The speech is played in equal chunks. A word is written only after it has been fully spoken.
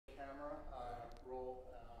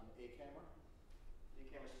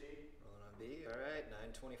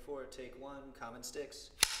24, take one, common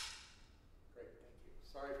sticks. Great, thank you.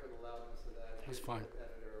 Sorry for the loudness of that. That's fine.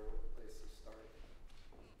 Editor, place to start.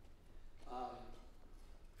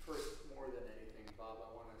 First, more than anything, Bob,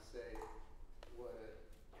 I want to say what a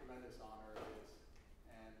tremendous honor it is,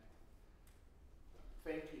 and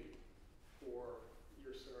thank you for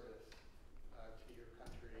your service to your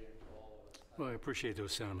country and to all of us. Well, I appreciate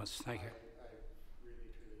those sentiments. Thank you. I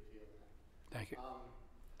really, truly feel that. Thank you.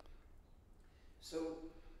 So,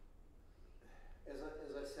 as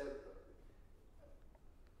I said,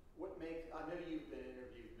 I know you've been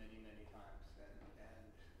interviewed many, many times, and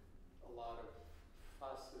a lot of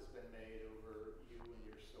fuss has been made over you and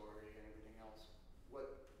your story and everything else.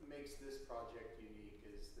 What makes this project unique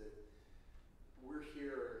is that we're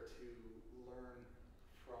here to learn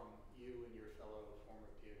from you and your fellow former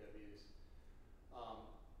POWs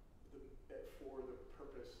for the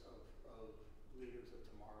purpose of leaders of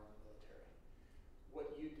tomorrow in the military.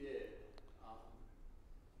 What you did,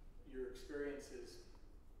 your experiences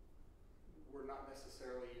were not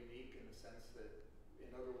necessarily unique in the sense that in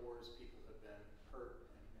other wars people have been hurt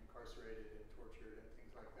and incarcerated and tortured and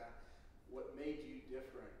things like that. What made you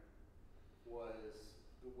different was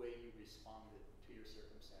the way you responded to your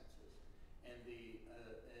circumstances and the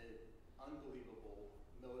unbelievable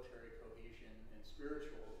military cohesion and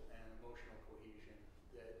spiritual and emotional cohesion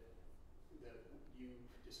that you've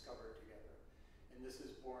discovered together. And this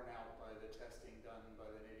is borne out by the testing done by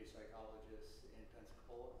the Navy psychologists in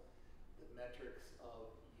Pensacola. The metrics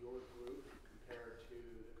of your group compared to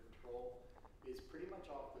the control is pretty much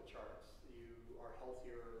off the charts. You are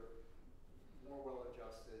healthier, more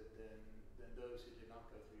well-adjusted than those who did not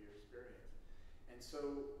go through your experience. And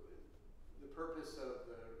so the purpose of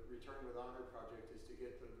the Return with Honor project is to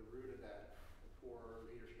get to the root of that for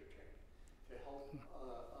leadership training, to help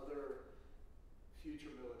other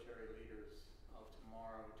future military leaders of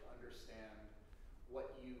tomorrow to understand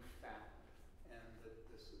what you found and the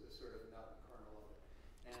sort of nut and kernel of it.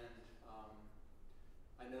 And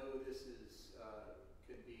I know this is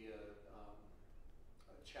could be a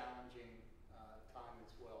challenging time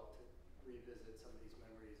as well to revisit some of these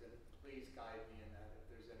memories, and please guide me in that if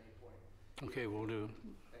there's any point. Okay, we'll do.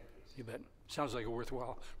 Thank you. You bet. Sounds like a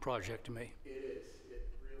worthwhile project to me. It is. It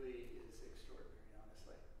really is extraordinary,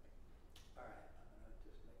 honestly. All right, I'm going to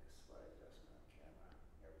just make a slight adjustment on camera.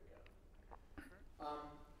 There we go.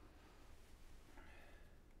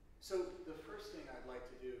 So the first thing I'd like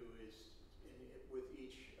to do is, with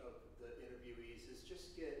each of the interviewees, is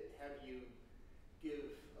just have you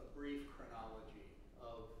give a brief chronology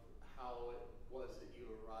of how it was that you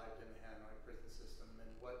arrived in the Hanoi prison system and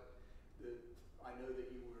I know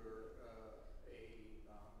that you were a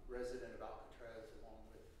resident of Alcatraz along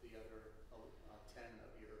with the other 10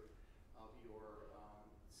 of your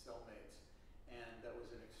cellmates, and that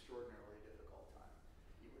was an extraordinarily difficult time.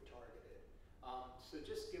 You were targeted. So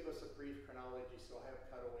just give us a brief chronology so I have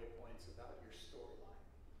cutaway points about your storyline.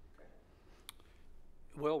 Okay.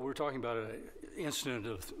 Well, we're talking about an incident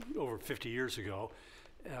of over 50 years ago.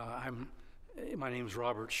 My name is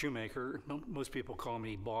Robert Shumaker. Most people call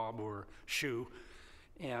me Bob or Shu.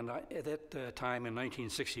 And at that time in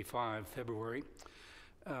 1965, February,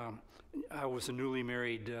 I was a newly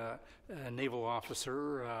married naval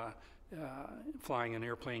officer flying an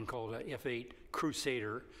airplane called a F-8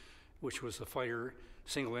 Crusader, which was a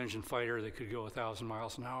single-engine fighter that could go 1,000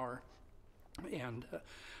 miles an hour. And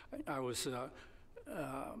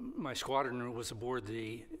my squadron was aboard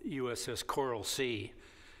the USS Coral Sea.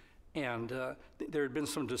 And there had been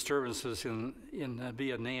some disturbances in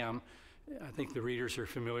Vietnam. I think the readers are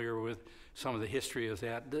familiar with some of the history of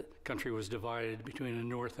that. The country was divided between the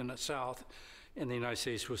North and the South, and the United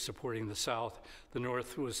States was supporting the South. The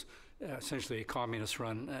North was essentially a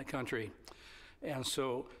communist-run country. And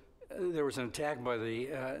so there was an attack by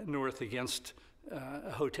the North against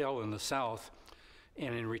a hotel in the South,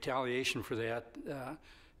 and in retaliation for that,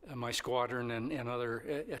 my squadron and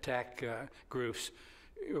other attack groups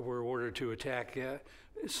were ordered to attack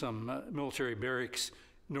some military barracks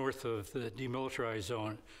north of the demilitarized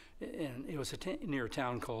zone, and it was near a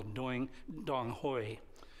town called Dong Hoi.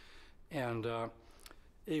 And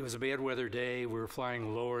it was a bad weather day. We were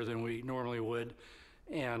flying lower than we normally would,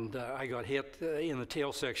 and I got hit in the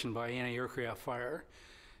tail section by anti-aircraft fire.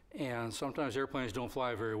 And sometimes airplanes don't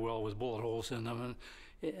fly very well with bullet holes in them,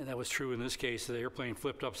 and that was true in this case. The airplane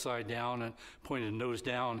flipped upside down and pointed nose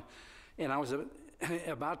down, and I was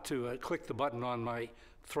about to click the button on my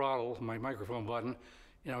throttle, my microphone button,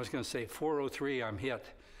 and I was going to say 403, I'm hit.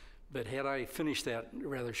 But had I finished that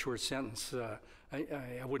rather short sentence,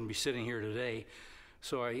 I wouldn't be sitting here today.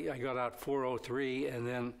 So I got out 403 and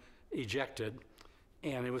then ejected.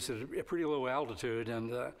 and it was at a pretty low altitude,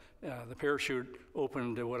 and the parachute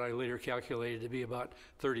opened to what I later calculated to be about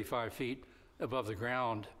 35 feet above the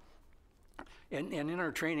ground. And in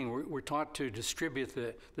our training, we're taught to distribute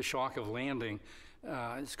the shock of landing.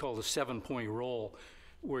 It's called a 7-point roll,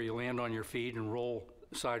 where you land on your feet and roll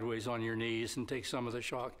sideways on your knees and take some of the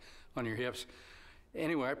shock on your hips.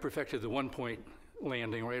 Anyway, I perfected the 1-point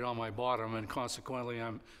landing right on my bottom, and consequently,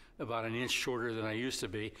 I'm about an inch shorter than I used to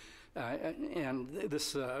be. And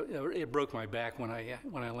this it broke my back when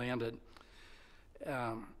I landed.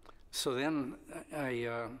 So then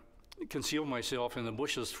I concealed myself in the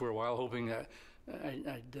bushes for a while, hoping that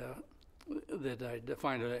I'd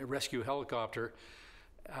find a rescue helicopter.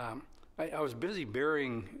 I was busy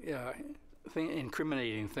burying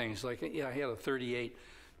incriminating things, like I had a .38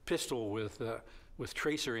 pistol with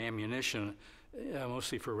tracer ammunition,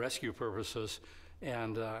 mostly for rescue purposes,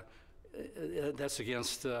 and that's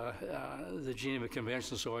against the Geneva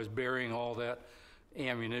Convention. So I was burying all that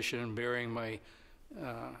ammunition, burying my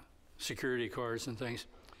security cards and things.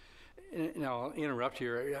 Now, I'll interrupt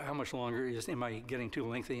here. How much longer am I getting too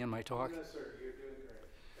lengthy in my talk? No, sir, you're doing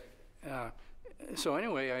great. Thank you. So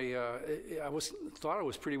anyway, I thought I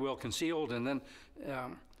was pretty well concealed, and then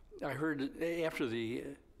I heard, after the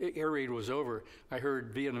air raid was over, I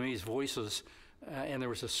heard Vietnamese voices, and there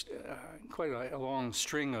was quite a long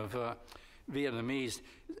string of Vietnamese.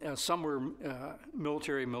 Some were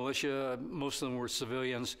military militia, most of them were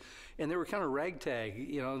civilians, and they were kind of ragtag.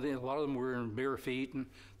 You know, a lot of them were in bare feet and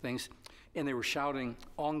things, and they were shouting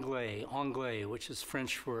 "Anglais, Anglais," which is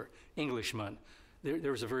French for Englishman.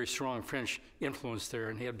 There was a very strong French influence there,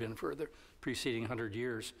 and had been for the preceding 100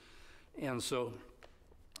 years. And so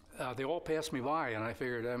they all passed me by, and I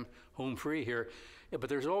figured I'm home free here. But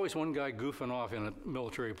there's always one guy goofing off in a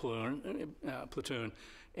military platoon,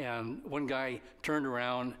 and one guy turned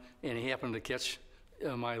around, and he happened to catch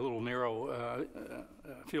my little narrow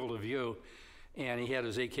field of view, and he had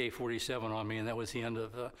his AK-47 on me, and that was the end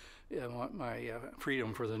of my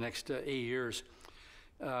freedom for the next 8 years.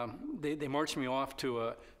 They marched me off to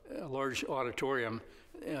a large auditorium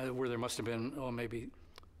where there must have been, maybe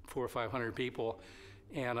 400 or 500 people.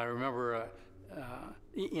 And I remember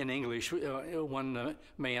in English, one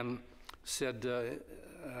man said,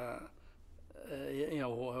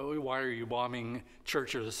 why are you bombing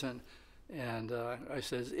churches? And I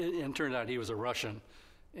said, and it turned out he was a Russian.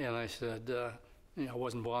 And I said, I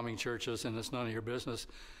wasn't bombing churches, and it's none of your business.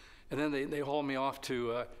 And then they hauled me off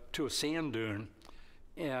to a sand dune,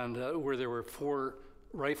 and where there were 4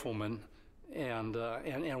 riflemen and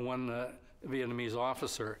one Vietnamese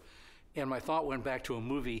officer. And my thought went back to a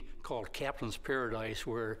movie called Captain's Paradise,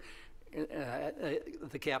 where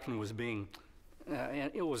the captain was being,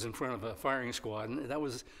 and it was in front of a firing squad, and that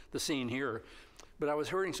was the scene here. But I was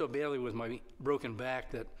hurting so badly with my broken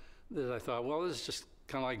back that I thought, well, this is just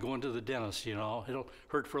kind of like going to the dentist, you know. It'll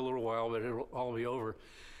hurt for a little while, but it'll all be over.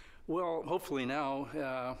 Well, hopefully now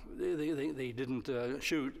they didn't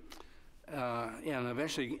shoot, and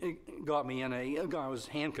eventually it got me in I was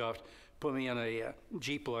handcuffed, put me in a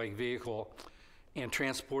Jeep-like vehicle, and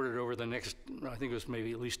transported over the next, I think it was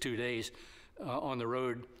maybe at least 2 days, on the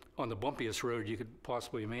road, on the bumpiest road you could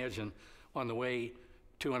possibly imagine, on the way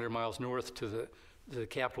 200 miles north to the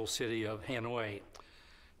capital city of Hanoi.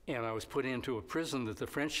 And I was put into a prison that the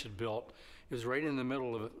French had built. It was right in the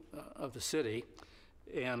middle of the city,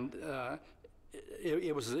 and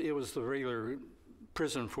it was the regular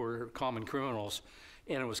prison for common criminals,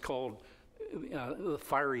 and it was called the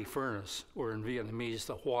Fiery Furnace, or in Vietnamese,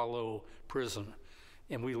 the Hoa Lo Prison,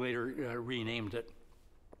 and we later renamed it.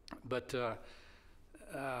 But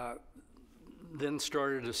then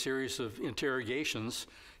started a series of interrogations,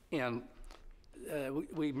 and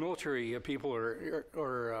we military people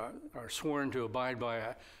are sworn to abide by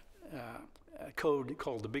a code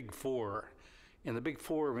called the Big Four. And the Big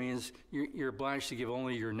Four means you're obliged to give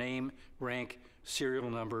only your name, rank, serial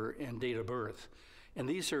number, and date of birth. And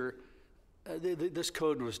these are, this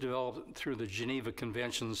code was developed through the Geneva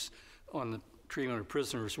Conventions on the treatment of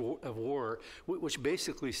prisoners of war, which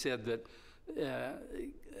basically said that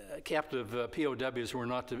captive POWs were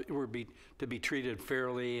to be treated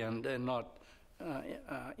fairly and not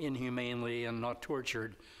inhumanely and not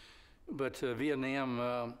tortured. But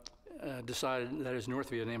Vietnam decided, that is North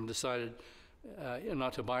Vietnam, decided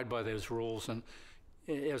not to abide by those rules, and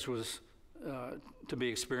as was to be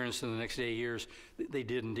experienced in the next 8 years, they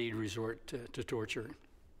did indeed resort to torture.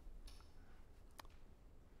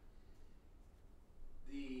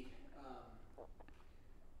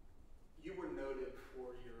 You were noted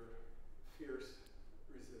for your fierce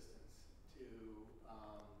resistance to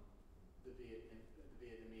the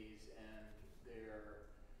Vietnamese and their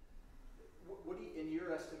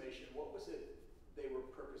your estimation, what was it they were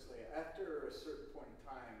purposely, after a certain point in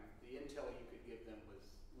time, the intel you could give them was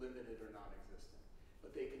limited or non-existent,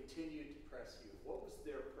 but they continued to press you. What was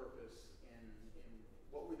their purpose in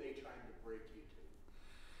what were they trying to break you to?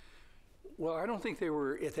 Well, I don't think they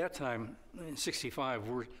were, at that time, in 65,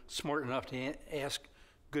 were smart enough to ask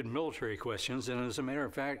good military questions. And as a matter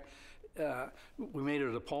of fact, we made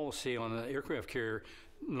it a policy on the aircraft carrier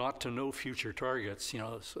not to know future targets,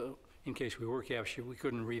 so in case we were captured, we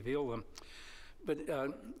couldn't reveal them. But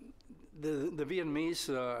the Vietnamese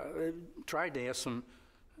tried to ask some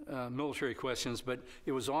military questions, but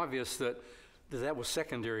it was obvious that was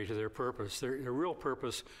secondary to their purpose. Their real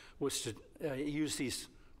purpose was to use these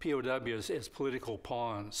POWs as political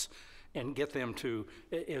pawns and get them to,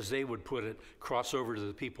 as they would put it, cross over to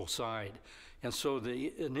the people's side. And so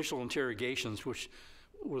the initial interrogations, which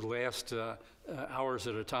would last hours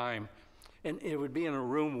at a time, and it would be in a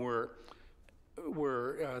room where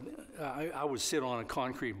I would sit on a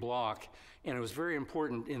concrete block, and it was very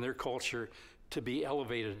important in their culture to be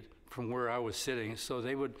elevated from where I was sitting. So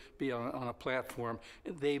they would be on a platform,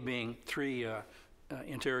 they being three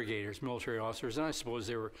interrogators, military officers, and I suppose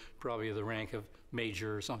they were probably of the rank of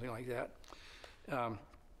major or something like that.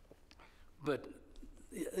 But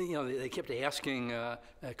they kept asking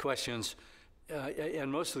questions,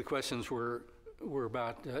 and most of the questions were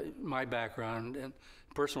about my background and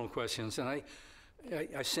personal questions, and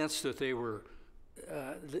I sensed that they were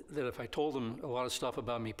that if I told them a lot of stuff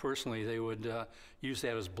about me personally, they would use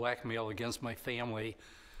that as blackmail against my family.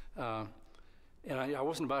 And I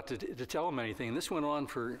wasn't about to tell them anything. And this went on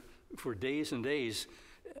for days and days.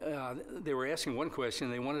 They were asking one question.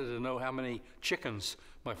 They wanted to know how many chickens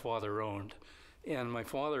my father owned. And my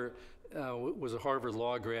father was a Harvard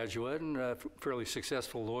Law graduate and a fairly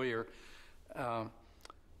successful lawyer. I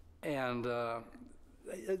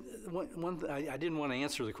didn't want to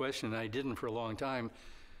answer the question, and I didn't for a long time.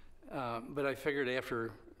 But I figured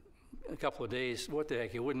after a couple of days, what the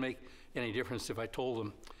heck, it wouldn't make any difference if I told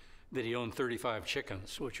him that he owned 35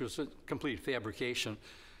 chickens, which was a complete fabrication.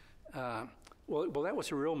 Well, that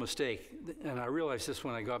was a real mistake, and I realized this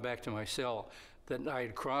when I got back to my cell, that I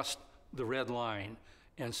had crossed the red line,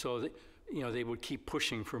 and so they would keep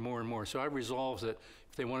pushing for more and more. So I resolved that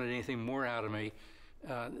if they wanted anything more out of me,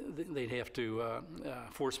 they'd have to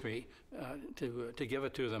force me to give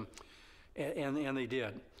it to them, and they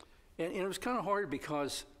did. And it was kind of hard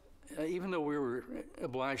because even though we were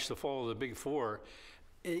obliged to follow the Big Four,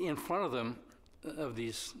 in front of them, of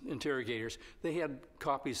these interrogators, they had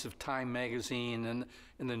copies of Time magazine and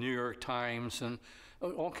the New York Times and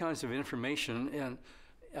all kinds of information. And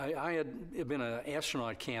I had been an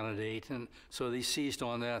astronaut candidate, and so they seized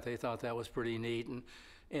on that. They thought that was pretty neat.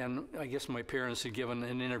 And I guess my parents had given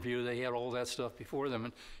an interview. They had all that stuff before them,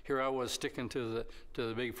 and here I was sticking to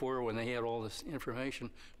the Big Four when they had all this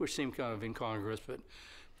information, which seemed kind of incongruous.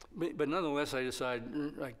 But nonetheless, I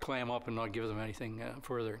decided I'd clam up and not give them anything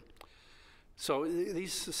further. So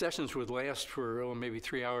these sessions would last for maybe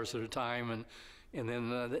 3 hours at a time, and then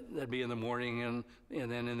that'd be in the morning, and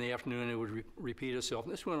then in the afternoon it would repeat itself.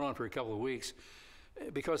 And this went on for a couple of weeks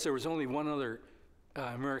because there was only one other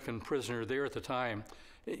American prisoner there at the time.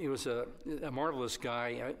 He was a marvelous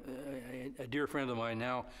guy, a dear friend of mine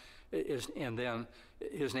now, and then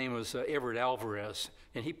his name was Everett Alvarez,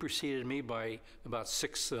 and he preceded me by about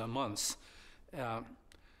 6 months.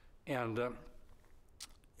 And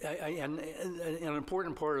an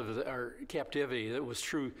important part of our captivity that was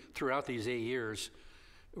true throughout these 8 years,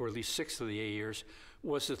 or at least 6 of the 8 years,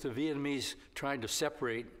 was that the Vietnamese tried to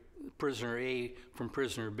separate prisoner A from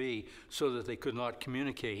prisoner B so that they could not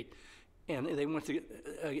communicate. And they went to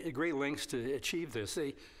great lengths to achieve this.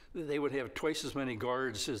 They would have twice as many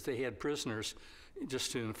guards as they had prisoners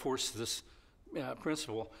just to enforce this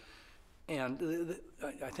principle. And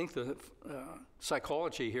I think the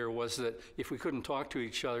psychology here was that if we couldn't talk to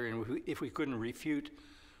each other and if we couldn't refute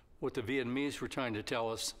what the Vietnamese were trying to tell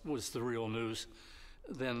us was the real news,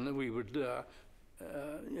 then we would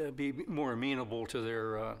be more amenable to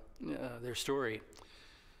their story.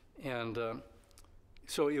 And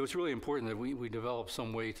so it was really important that we develop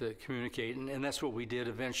some way to communicate, and that's what we did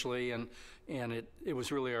eventually, and it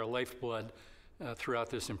was really our lifeblood throughout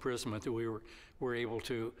this imprisonment that we were able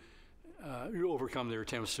to overcome their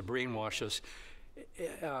attempts to brainwash us.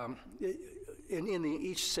 In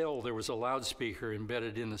each cell there was a loudspeaker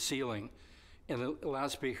embedded in the ceiling, and the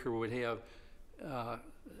loudspeaker would have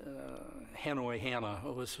Hanoi Hannah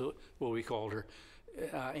was what we called her,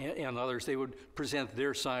 and others. They would present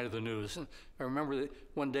their side of the news. And I remember that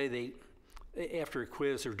one day after a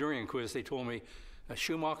quiz or during a quiz, they told me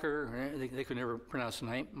Shumaker. They could never pronounce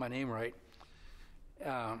my name right,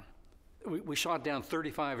 we shot down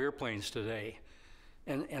 35 airplanes today.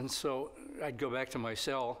 And so I'd go back to my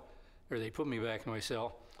cell, or they put me back in my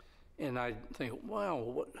cell, and I'd think,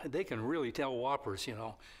 wow, they can really tell whoppers, you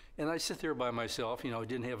know. And I'd sit there by myself, you know,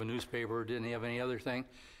 didn't have a newspaper, didn't have any other thing.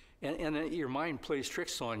 And your mind plays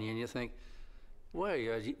tricks on you, and you think, well,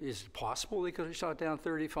 is it possible they could have shot down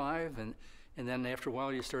 35? And then after a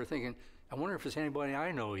while you start thinking, I wonder if there's anybody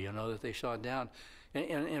I know, you know, that they shot down.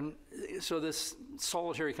 And so this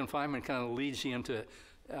solitary confinement kind of leads you into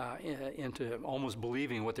almost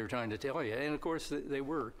believing what they're trying to tell you. And of course, they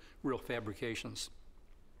were real fabrications.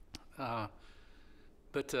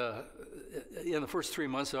 But in the first 3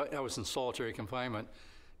 months, I was in solitary confinement.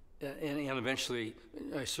 And eventually,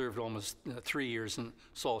 I served almost 3 years in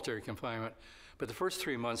solitary confinement. But the first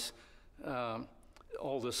 3 months,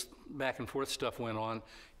 all this back and forth stuff went on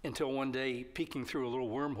until one day, peeking through a little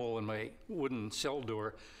wormhole in my wooden cell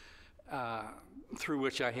door, through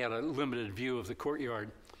which I had a limited view of the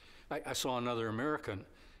courtyard, I saw another American.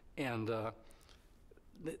 And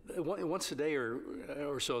once a day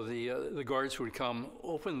or so, the guards would come,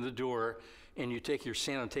 open the door, and you take your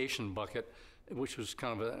sanitation bucket, which was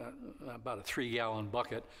kind of about a 3-gallon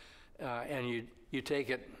bucket, and you take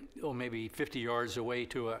it, maybe 50 yards away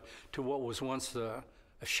to what was once a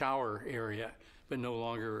shower area, but no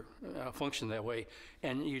longer function that way,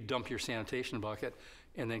 and you dump your sanitation bucket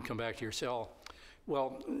and then come back to your cell.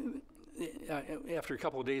 Well, after a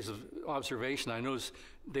couple of days of observation, I noticed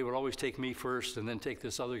they would always take me first and then take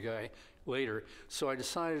this other guy later. So I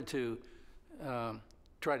decided to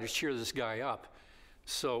try to cheer this guy up.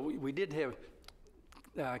 So we did have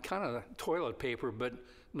kind of toilet paper, but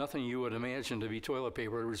nothing you would imagine to be toilet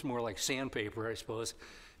paper. It was more like sandpaper, I suppose.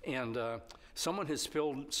 And someone had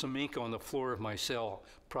spilled some ink on the floor of my cell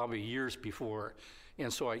probably years before.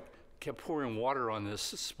 And so I kept pouring water on this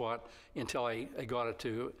spot until I got it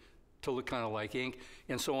to look kind of like ink.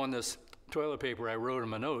 And so on this toilet paper, I wrote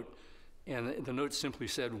him a note. And the note simply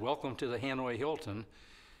said, "Welcome to the Hanoi Hilton.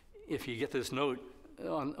 If you get this note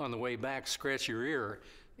on the way back, scratch your ear."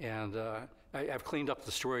 And I've cleaned up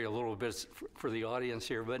the story a little bit for the audience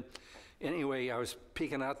here, but anyway, I was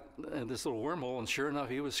peeking out this little wormhole, and sure enough,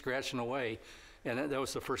 he was scratching away, and that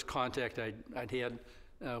was the first contact I'd had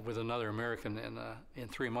with another American in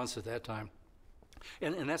 3 months at that time,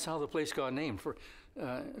 and that's how the place got named.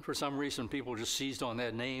 For some reason, people just seized on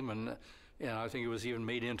that name, and I think it was even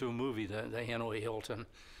made into a movie, the Hanoi Hilton,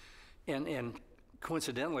 and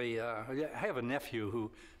coincidentally, I have a nephew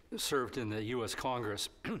who served in the U.S. Congress.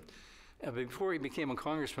 Before he became a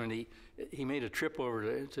congressman, he made a trip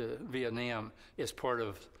over to Vietnam as part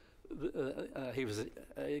of, he was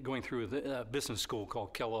going through a business school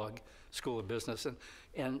called Kellogg School of Business,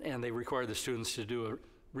 and they required the students to do a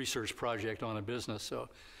research project on a business. So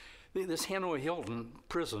this Hanoi Hilton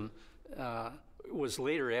prison was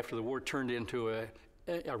later, after the war, turned into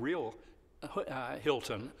a real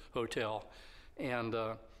Hilton hotel. And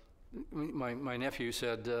my nephew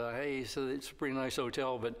said, hey, he said, it's a pretty nice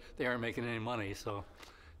hotel, but they aren't making any money,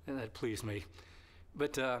 and that pleased me.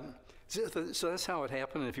 But so that's how it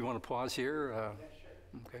happened. If you want to pause here. Yeah,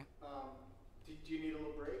 sure. Okay. Do you need a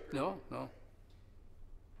little break? No.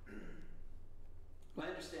 My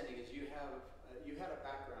understanding is you had a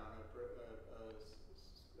background,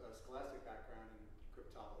 a scholastic background in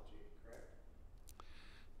cryptology, correct?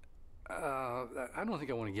 I don't think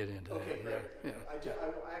I want to get into Okay, that. great. Yeah.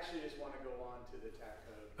 I actually just want to go on to the TAC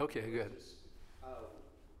code. Okay, good.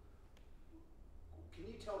 Can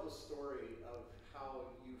you tell the story of how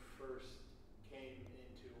you first came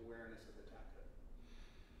into awareness of the TAC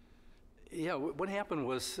code? Yeah, what happened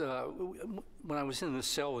was when I was in this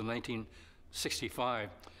cell in 1965,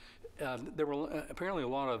 there were apparently a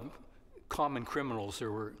lot of common criminals that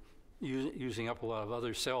were using up a lot of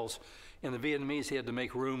other cells, and the Vietnamese had to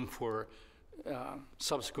make room for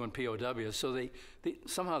subsequent POWs. So they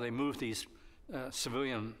somehow moved these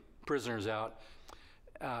civilian prisoners out.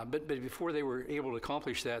 But before they were able to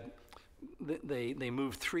accomplish that, they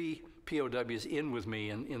moved 3 POWs in with me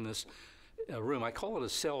in this room. I call it a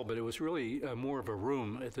cell, but it was really more of a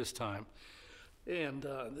room at this time. And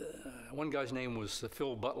one guy's name was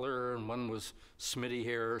Phil Butler, and one was Smitty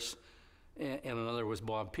Harris, and another was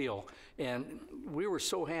Bob Peel. And we were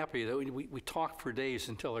so happy that we talked for days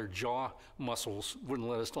until our jaw muscles wouldn't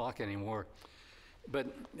let us talk anymore.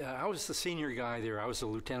 But I was the senior guy there. I was a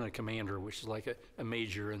lieutenant commander, which is like a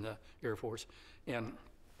major in the Air Force. And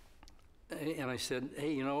I said,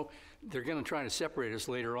 hey, you know, they're going to try to separate us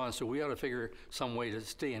later on, so we ought to figure some way to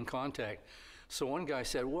stay in contact. So one guy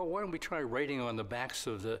said, well, why don't we try writing on the backs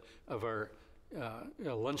of our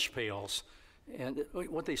lunch pails? And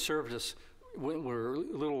what they served us were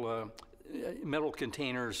little metal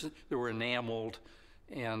containers that were enameled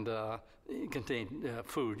and contained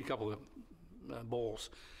food, a couple of bowls.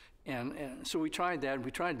 And so we tried that.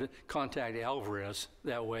 We tried to contact Alvarez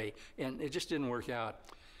that way, and it just didn't work out.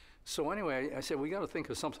 So anyway, I said, we got to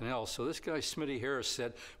think of something else. So this guy, Smitty Harris,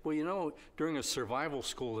 said, well, you know, during a survival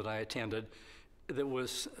school that I attended that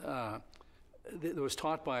was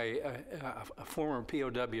taught by a former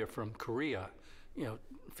POW from Korea,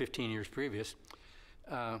 15 years previous,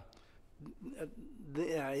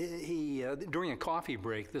 during a coffee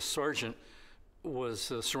break, this sergeant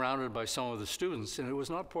was surrounded by some of the students, and it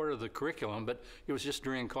was not part of the curriculum, but it was just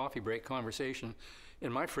during coffee break conversation.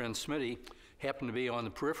 And my friend Smitty happened to be on the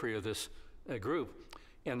periphery of this group.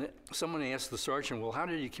 And someone asked the sergeant, well, how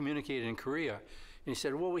did you communicate in Korea? And he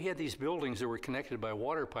said, well, we had these buildings that were connected by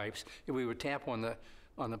water pipes, and we would tap on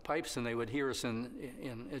the pipes, and they would hear us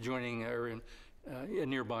in adjoining or in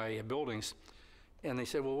nearby buildings. And they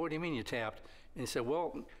said, well, what do you mean you tapped? And he said,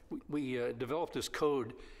 well, we developed this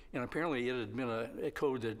code, and apparently it had been a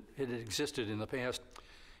code that had existed in the past,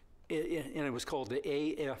 and it was called the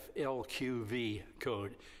AFLQV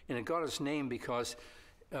code. And it got its name because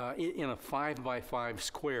in a 5x5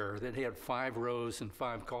 square that had 5 rows and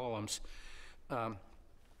 5 columns,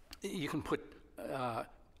 you can put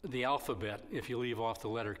the alphabet if you leave off the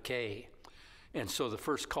letter K. And so the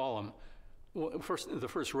first column, the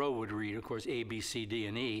first row would read, of course, A, B, C, D,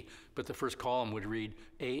 and E, but the first column would read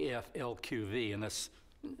AFLQV, and that's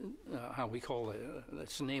how we call it.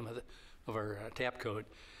 That's the name of our tap code.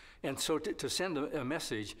 And so to send a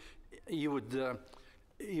message, you would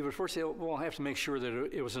first say, well, I have to make sure that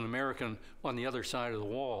it was an American on the other side of the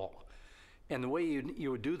wall. And the way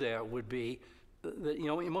you would do that would be that,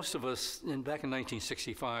 most of us back in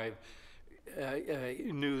 1965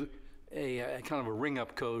 knew a kind of a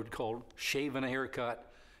ring-up code called shave and a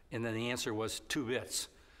haircut, and then the answer was 2 bits.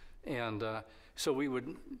 And so we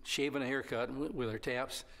would shave and a haircut with our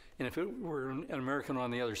taps, and if it were an American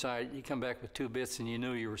on the other side, you come back with 2 bits and you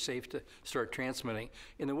knew you were safe to start transmitting.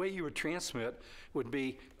 And the way you would transmit would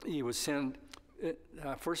be you would send,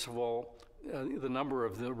 first of all, the number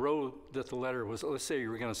of the row that the letter was. Let's say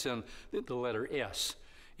you were going to send the letter S.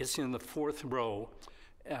 It's in the 4th row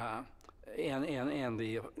and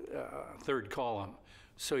the 3rd column.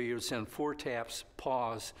 So you would send 4 taps,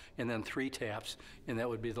 pause, and then 3 taps, and that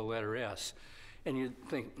would be the letter S. And you'd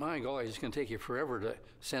think, my God, it's going to take you forever to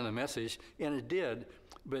send a message, and it did.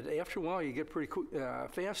 But after a while, you get pretty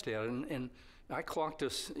fast at it. And I clocked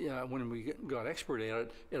us when we got expert at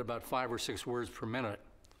it at about 5 or 6 words per minute.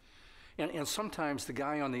 And sometimes the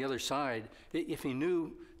guy on the other side, if he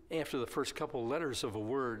knew after the first couple letters of a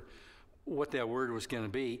word what that word was going to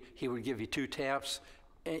be, he would give you 2 taps,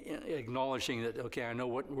 acknowledging that, okay, I know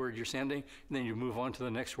what word you're sending, and then you move on to the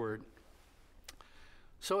next word.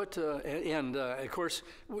 So of course,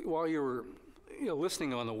 while you were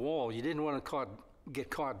listening on the wall, you didn't want to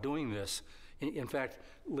get caught doing this. In fact,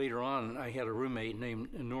 later on, I had a roommate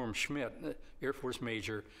named Norm Schmidt, Air Force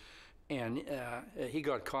major, and he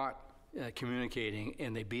got caught communicating,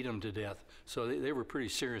 and they beat him to death. So they were pretty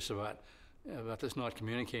serious about this not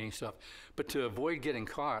communicating stuff. But to avoid getting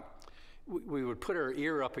caught, we would put our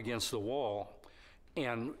ear up against the wall,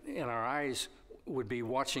 and our eyes would be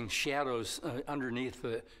watching shadows underneath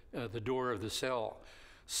the door of the cell,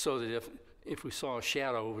 so that if we saw a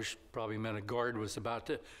shadow, which probably meant a guard was about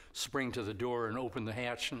to spring to the door and open the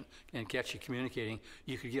hatch and catch you communicating,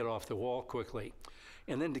 you could get off the wall quickly.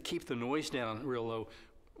 And then to keep the noise down real low,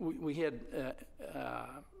 we had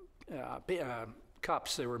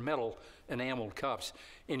cups. They were metal enameled cups,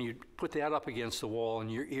 and you'd put that up against the wall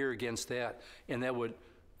and your ear against that, and that would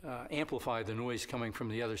amplify the noise coming from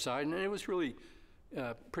the other side. And it was really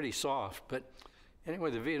pretty soft. But anyway,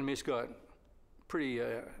 the Vietnamese got pretty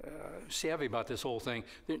savvy about this whole thing.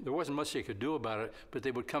 There wasn't much they could do about it, but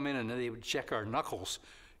they would come in and they would check our knuckles,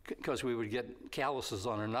 because we would get calluses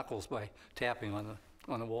on our knuckles by tapping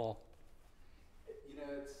on the wall.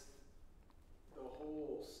 It's the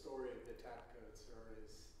whole story of the tap code, sir,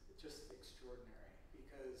 is just extraordinary.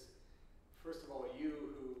 Because first of all,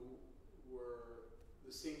 you who were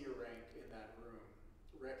the senior rank in that room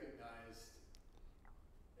recognized,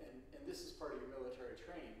 and this is part of your military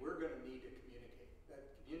training, we're going to need to communicate. That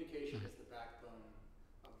communication is the backbone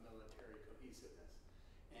of military cohesiveness.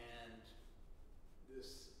 And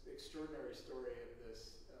this extraordinary story of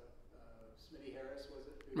this, Smitty Harris, was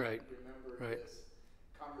it? Who Right. remembered Right. this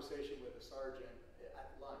conversation with a sergeant at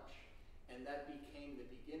lunch, and that became the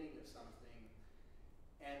beginning of something.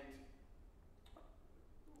 And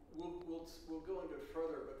we'll go into it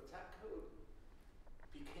further, but the tap code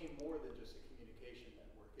became more than just a communication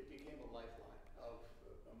network. It became a lifeline of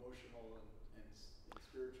emotional and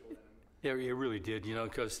spiritual. Yeah, it really did, you know,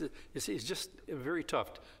 because it's just very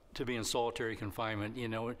tough to be in solitary confinement, you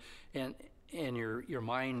know, and your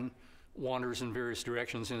mind wanders in various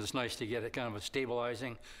directions, and it's nice to get a kind of a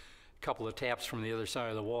stabilizing couple of taps from the other side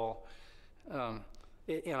of the wall. And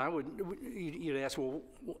you'd ask, well,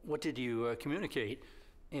 what did you communicate?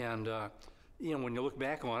 And you know, when you look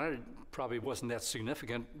back on it, it probably wasn't that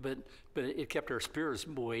significant, but it kept our spirits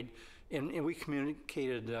buoyed, and we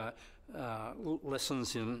communicated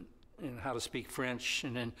lessons in how to speak French,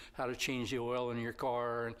 and then how to change the oil in your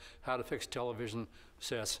car, and how to fix television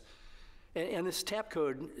sets. And this tap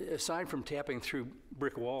code, aside from tapping through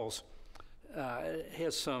brick walls,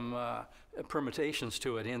 has some permutations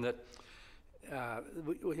to it, in that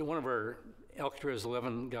one of our Alcatraz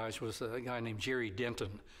 11 guys was a guy named Jerry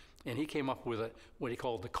Denton, and he came up with what he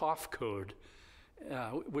called the cough code,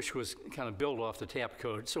 which was kind of built off the tap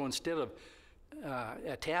code. So instead of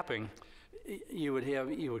tapping, you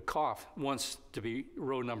would cough once to be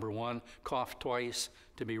row number 1, cough twice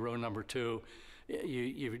to be row number 2.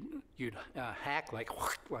 You'd hack like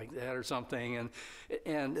that or something,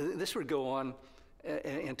 and this would go on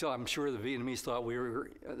until I'm sure the Vietnamese thought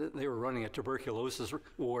they were running a tuberculosis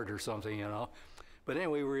ward or something, you know. But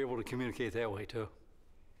anyway, we were able to communicate that way too.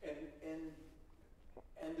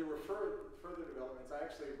 And there were further developments. I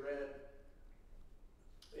actually read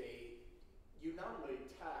you not only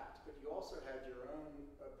tapped, but you also had your own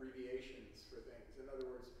abbreviations for things. In other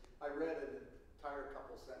words, I read an entire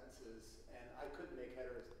couple sentences, and I couldn't make head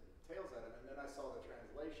or tails out of it. And then I saw the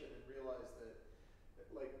translation and realized that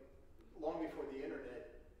like, long before the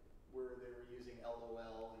internet, where they were using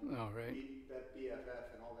LOL and that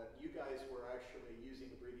BFF and all that, you guys were actually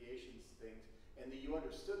using abbreviations things, and that you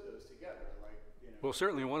understood those together, like, you know. Well,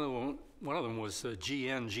 certainly one of them was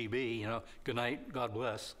GNGB, you know, good night, God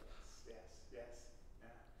bless. Yes,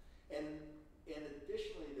 yeah. And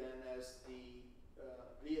additionally, then, as the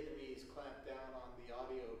Vietnamese clamped down on the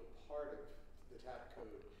audio part of the tap code,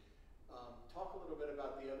 talk a little bit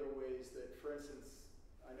about the other ways that, for instance,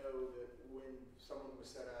 I know that when someone was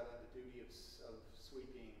set out on the duty of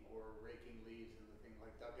sweeping or raking leaves and the thing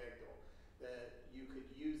like dagegdo, that you could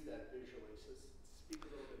use that visually. So speak a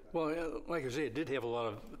little bit about that. Well, like I say, it did have a lot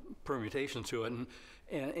of permutations to it,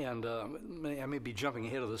 and I may be jumping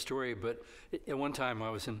ahead of the story, but at one time I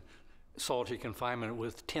was in solitary confinement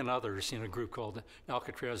with 10 others in a group called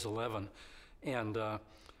Alcatraz 11, and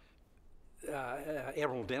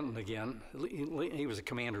Admiral Denton again, he was a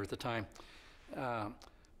commander at the time,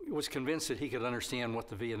 was convinced that he could understand what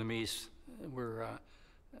the Vietnamese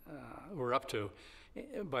were up to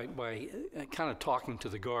by kind of talking to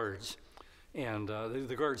the guards, and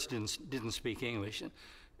the guards didn't speak English. And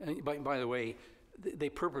by the way, they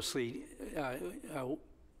purposely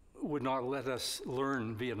would not let us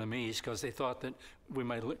learn Vietnamese because they thought that we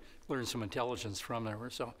might learn some intelligence from them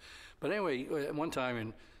or so. But anyway, at one time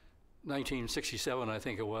in 1967, I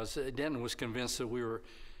think it was, Denton was convinced that we were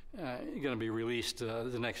going to be released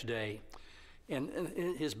the next day. And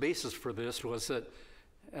his basis for this was that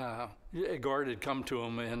a guard had come to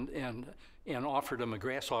him and offered him a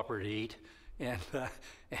grasshopper to eat, and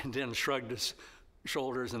then shrugged his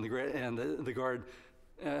shoulders, and the guard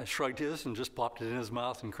shrugged his and just popped it in his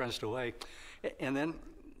mouth and crunched away. And then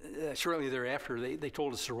shortly thereafter, they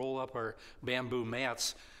told us to roll up our bamboo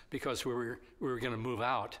mats because we were going to move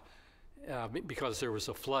out because there was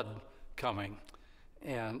a flood coming.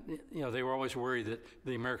 And you know, they were always worried that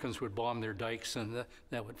the Americans would bomb their dikes and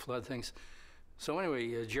that would flood things. So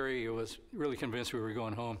anyway, Jerry was really convinced we were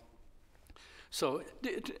going home. So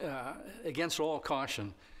against all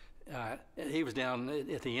caution, he was down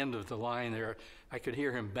at the end of the line there. I could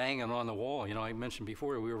hear him banging on the wall. You know, I mentioned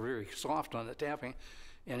before we were very soft on the tapping,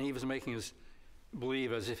 and he was making us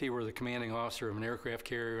believe as if he were the commanding officer of an aircraft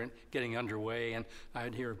carrier and getting underway. And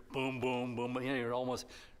I'd hear boom, boom, boom. You know, it would almost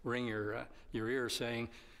ring your ears saying,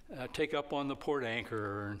 "Take up on the port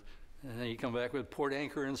anchor," and then you come back with "port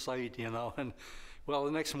anchor in sight." You know, and well,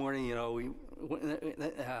 the next morning, you know,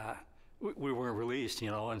 we weren't released.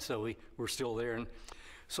 You know, and so we were still there. And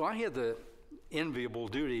so I had the enviable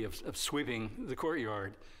duty of sweeping the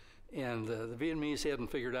courtyard, and the Vietnamese hadn't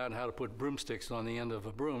figured out how to put broomsticks on the end of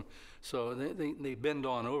a broom, so they bend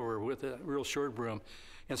on over with a real short broom,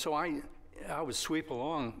 and so I would sweep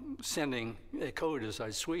along, sending a code as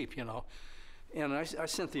I sweep, you know, and I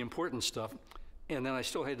sent the important stuff, and then I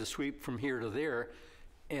still had to sweep from here to there,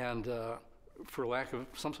 and for lack of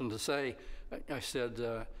something to say, I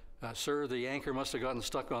said, "Sir, the anchor must have gotten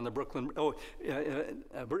stuck on the Brooklyn."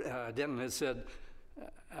 Denton had said,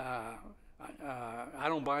 "I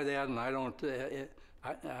don't buy that, and I don't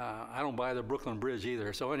I don't buy the Brooklyn Bridge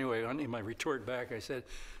either. So anyway, in my retort back, I said,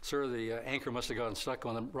 sir, the anchor must have gotten stuck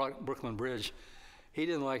on the Brooklyn Bridge. He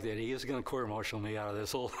didn't like that. He was going to court-martial me out of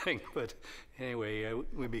this whole thing. But anyway,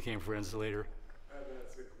 we became friends later.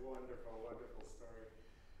 That's a wonderful, wonderful story.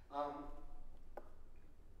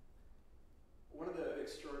 One of the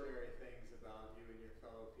extraordinary things about you and your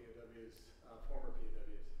fellow POWs, former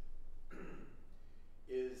POWs,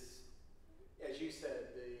 is, as you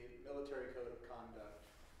said, the military code of conduct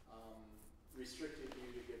restricted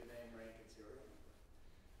you to give name, rank, and serial number.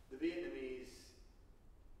 The Vietnamese,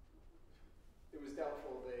 it was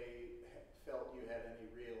doubtful they felt you had any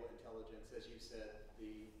real intelligence. As you said,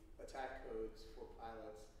 the attack codes for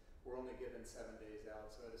pilots were only given 7 days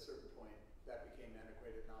out, so at a certain point, that became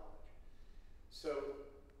antiquated knowledge. So,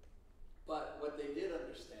 but what they did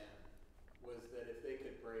understand was that if they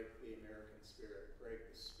could break the American spirit, break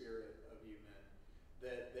the spirit of you men,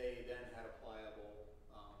 that they then had a pliable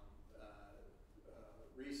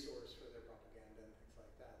resource for their propaganda and things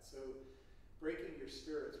like that. So breaking your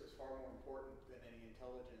spirits was far more important than any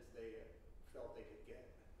intelligence they felt they could get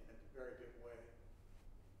in a very big way.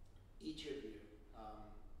 Each of you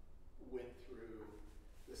went through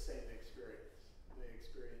the same experience, the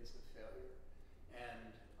experience of failure.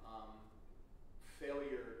 And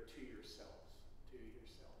failure to yourselves,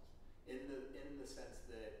 in the sense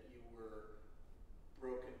that you were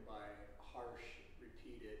broken by harsh,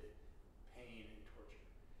 repeated pain and torture.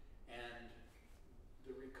 And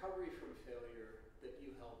the recovery from failure that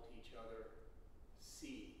you helped each other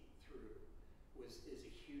see through is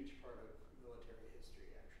a huge part of military history,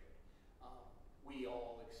 actually. We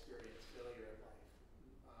all experience failure in life,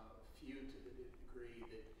 few to the degree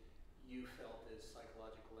that you felt as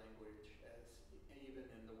psychological language, as even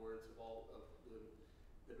in the words of all of the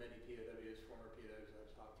many POWs, former POWs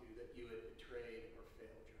I've talked to, that you had betrayed or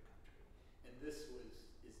failed your country. And this was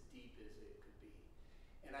as deep as it could be.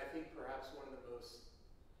 And I think perhaps one of the most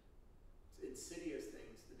insidious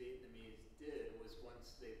things the Vietnamese did was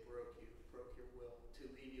once they broke your will, to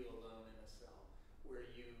leave you alone in a cell where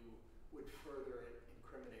you would further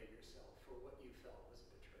incriminate yourself for what you felt was a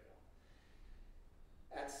betrayal.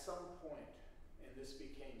 At some point, and this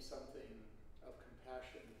became something of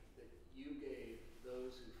compassion that you gave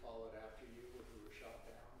those who followed after you or who were shot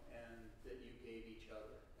down, and that you gave each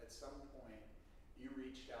other. At some point, you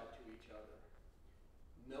reached out to each other,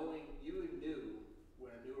 knowing you knew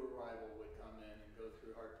when a new arrival would come in and go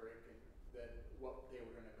through heartbreak and that what they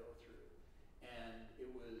were going to go through. And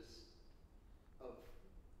it was of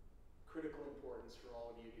critical importance for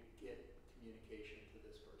all of you to get communication to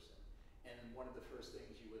this person. And one of the first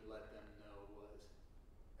things you would let them know was,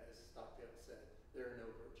 as Stockdale said, there are no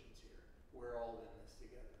virgins here. We're all in this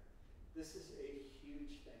together. This is a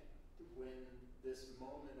huge thing, when this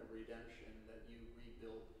moment of redemption that you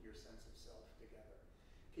rebuild your sense of self together.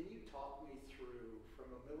 Can you talk me through,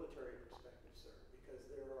 from a military perspective, sir, because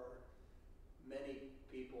there are many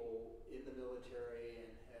people in the military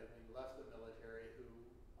and having left the military who,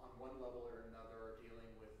 on one level or another, are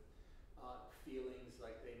dealing with feelings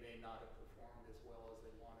like they may not have performed as well as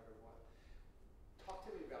they wanted or what. Talk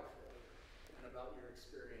to me about failure and about your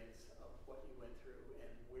experience of what you went through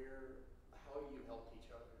and how you helped each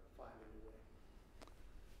other find a new way.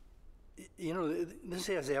 You know, this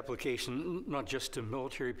has application not just to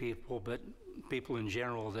military people, but people in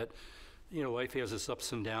general, that, you know, life has its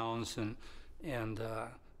ups and downs, and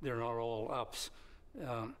they're not all ups.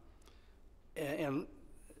 The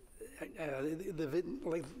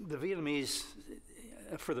Vietnamese,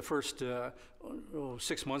 for the first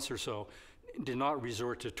 6 months or so, did not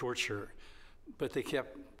resort to torture, but they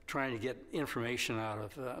kept trying to get information out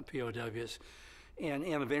of POWs. And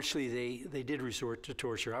eventually they did resort to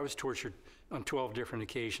torture. I was tortured on 12 different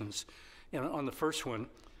occasions. And on the first one,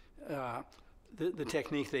 the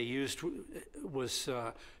technique they used was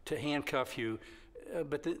to handcuff you,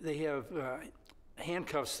 but they have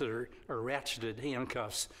handcuffs that are ratcheted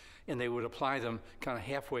handcuffs, and they would apply them kind of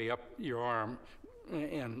halfway up your arm,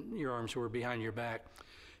 and your arms were behind your back,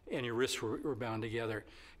 and your wrists were bound together.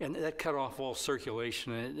 And that cut off all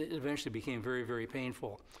circulation, and it eventually became very, very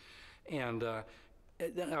painful. And I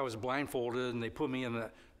was blindfolded, and they put me in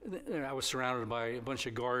I was surrounded by a bunch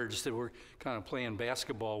of guards that were kind of playing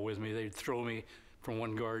basketball with me. They'd throw me from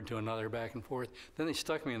one guard to another, back and forth. Then they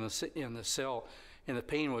stuck me in the cell, and the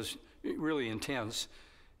pain was really intense.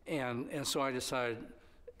 And so I decided,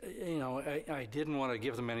 you know, I didn't want to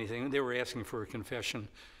give them anything. They were asking for a confession.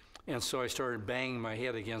 And so I started banging my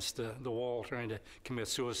head against the wall, trying to commit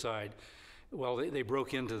suicide. Well, they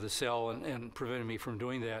broke into the cell and prevented me from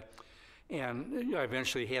doing that. And I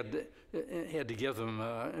eventually had to give them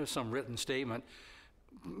some written statement.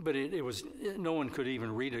 but no one could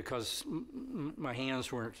even read it because my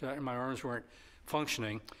hands weren't, my arms weren't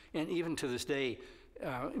functioning. And even to this day,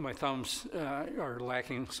 my thumbs are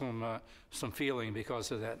lacking some feeling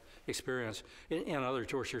because of that experience and other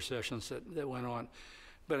torture sessions that went on.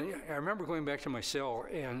 But I remember going back to my cell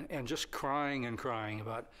and just crying and crying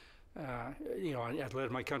about, I'd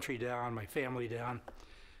let my country down, my family down.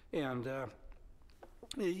 And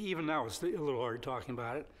even now it's a little hard talking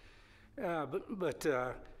about it.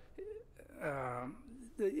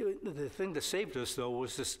 The thing that saved us, though,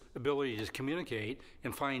 was this ability to communicate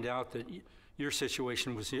and find out that your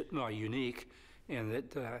situation was not unique, and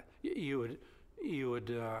that you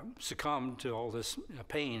would succumb to all this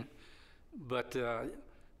pain. But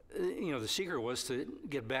the secret was to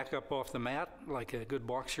get back up off the mat like a good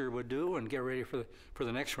boxer would do, and get ready for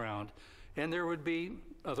the next round. And there would be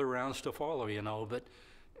other rounds to follow,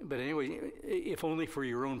 But anyway, if only for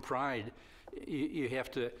your own pride, you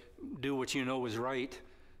have to do what you know is right,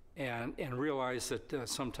 and realize that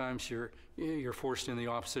sometimes you're forced in the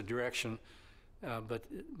opposite direction, but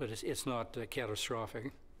it's not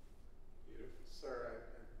catastrophic. Sir,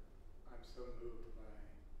 I'm so moved by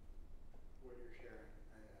what you're sharing.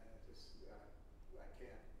 I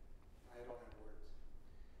can't. I don't have words.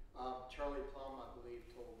 Charlie Plum, I believe,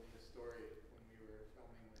 told me a story when we were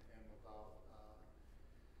filming with him about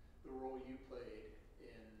the role you played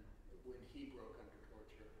in when he broke under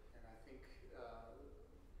torture, and I think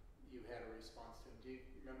you had a response to him. Do you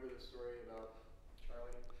remember the story about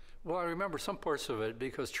Charlie? Well, I remember some parts of it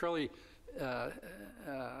because Charlie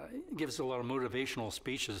gives a lot of motivational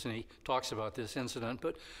speeches, and he talks about this incident.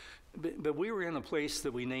 But we were in a place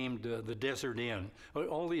that we named the Desert Inn.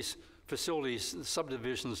 All these facilities, the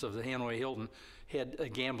subdivisions of the Hanoi Hilton,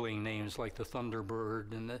 had gambling names like the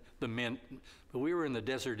Thunderbird and the Mint. But we were in the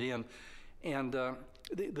Desert Inn, and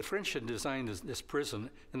the French had designed this prison,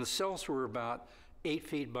 and the cells were about 8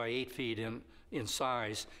 feet by 8 feet in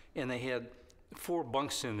size, and they had 4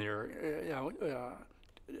 bunks in there,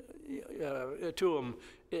 2 of them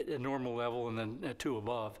at a normal level and then 2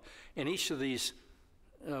 above. And each of these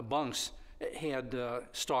bunks had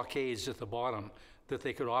stockades at the bottom that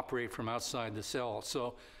they could operate from outside the cell.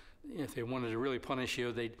 So if they wanted to really punish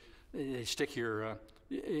you, they'd stick your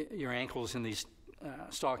ankles in these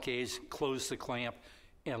stockades, close the clamp,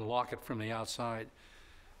 and lock it from the outside.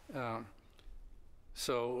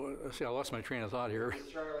 See, I lost my train of thought here.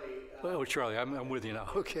 Charlie. Charlie, I'm with you now.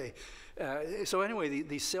 Okay. So anyway,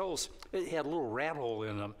 these cells had a little rat hole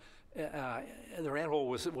in them. The rat hole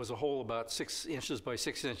was a hole about 6 inches by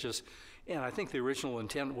 6 inches, and I think the original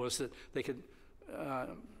intent was that they could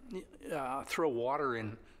throw water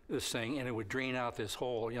in this thing, and it would drain out this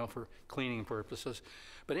hole, for cleaning purposes.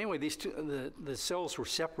 But anyway, the cells were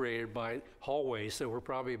separated by hallways that were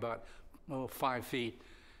probably about 5 feet,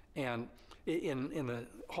 and in the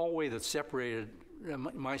hallway that separated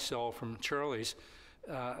my cell from Charlie's,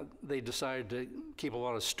 they decided to keep a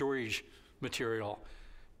lot of storage material,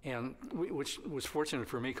 and which was fortunate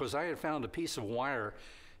for me because I had found a piece of wire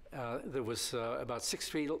that was about 6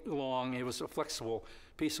 feet long. It was a flexible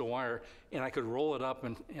piece of wire, and I could roll it up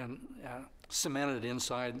and cement it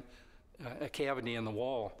inside a cavity in the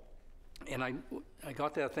wall. And I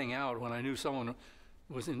got that thing out when I knew someone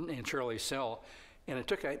was in Charlie's cell, and it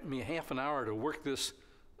took me half an hour to work this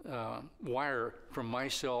wire from my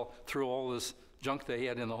cell through all this junk they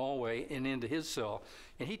had in the hallway and into his cell.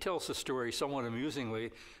 And he tells the story somewhat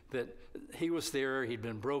amusingly that he was there, he'd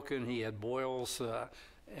been broken, he had boils,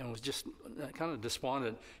 and was just kind of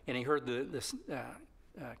despondent. And he heard this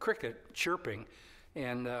cricket chirping.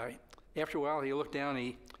 And after a while, he looked down,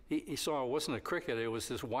 he saw it wasn't a cricket, it was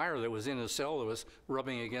this wire that was in his cell that was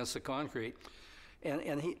rubbing against the concrete.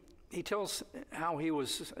 And he tells how he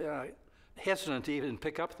was hesitant to even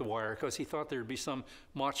pick up the wire because he thought there'd be some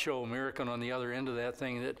macho American on the other end of that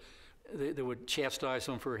thing that would chastise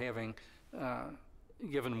him for having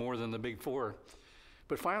given more than the big 4.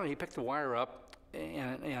 But finally he picked the wire up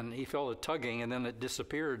and he felt it tugging, and then it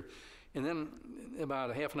disappeared. And then about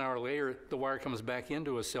a half an hour later, the wire comes back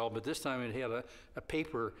into his cell, but this time it had a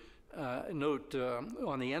paper note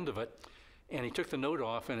on the end of it. And he took the note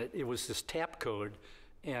off, and it was this tap code.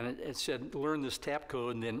 And it said, learn this tap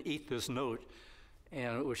code and then eat this note,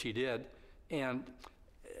 and which he did. And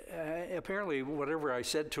apparently whatever I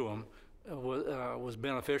said to him was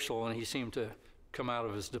beneficial, and he seemed to come out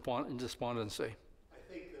of his despondency.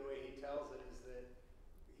 I think the way he tells it is that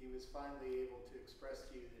he was finally able to express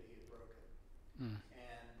to you that he had broken.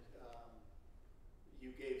 And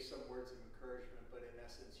you gave some words of encouragement, but in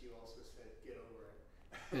essence you also said, get over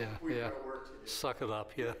it. We've got work to do. Suck it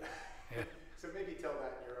up, yeah. So maybe tell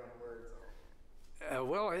that in your own words.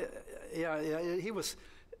 Yeah, he was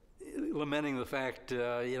lamenting the fact,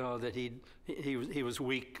 that he was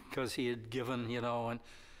weak because he had given,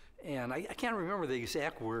 and I can't remember the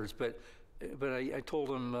exact words, but I told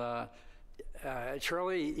him,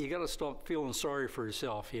 Charlie, you got to stop feeling sorry for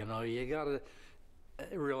yourself. You got to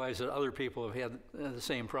realize that other people have had the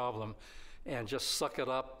same problem, and just suck it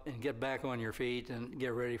up and get back on your feet and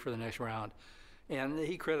get ready for the next round. And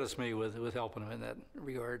he credits me with helping him in that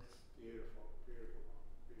regard. Beautiful, beautiful,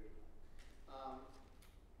 beautiful.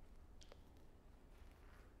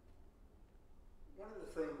 One of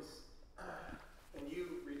the things, and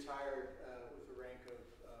you retired with the rank of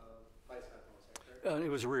Vice Admiral, is that correct? It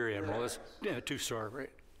was Rear Admiral. Rear That's 2-star, right?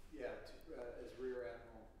 Yeah, as Rear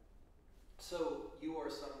Admiral. So you are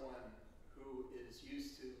someone who is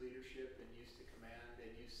used to leadership and used to command,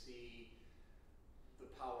 and you see the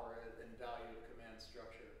power and value of command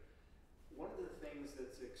structure. One of the things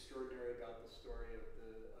that's extraordinary about the story of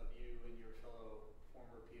you and your fellow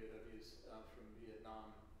former POWs from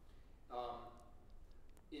Vietnam,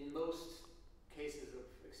 in most cases of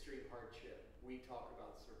extreme hardship, we talk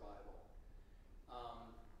about survival.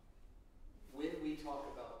 When we talk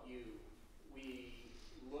about you, we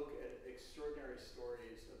look at extraordinary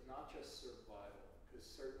stories of not just survival, because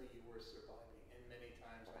certainly you were surviving, and many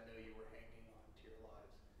times I know you were hanging on to your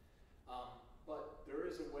lives. But there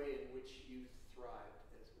is a way in which you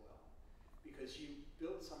thrived as well, because you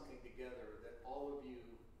built something together that all of you,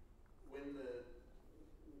 when the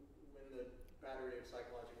battery of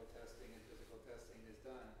psychological testing and physical testing is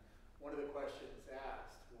done, one of the questions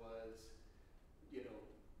asked was,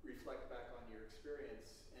 reflect back on your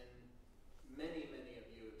experience, and many of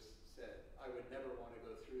you have said, I would never want to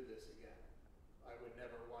go through this again. I would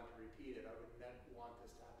never want to repeat it. I would never want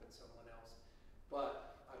this to happen to someone else.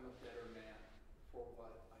 But I'm a better man for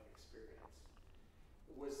what I experienced.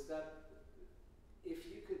 Was that, if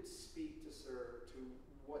you could speak to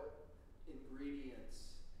what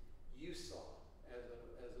ingredients you saw as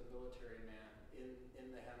a military man in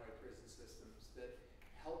the Hanoi prison systems that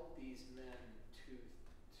helped these men to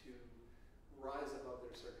rise above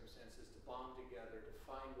their circumstances, to bond together, to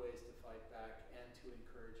find ways to fight back, and to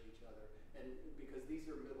encourage each other. And because these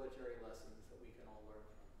are military lessons that we can all learn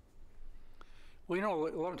from.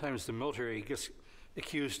 Well, a lot of times the military gets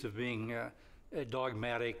accused of being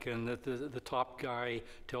dogmatic, and that the top guy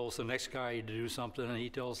tells the next guy to do something, and he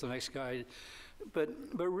tells the next guy. But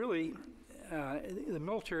really, the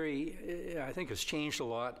military, I think, has changed a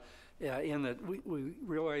lot in that we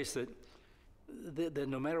realize that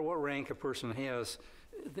no matter what rank a person has,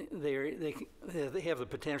 they have the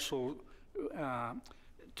potential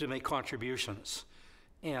to make contributions.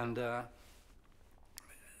 And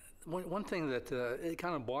one thing that it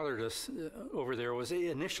kind of bothered us over there was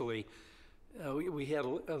initially we had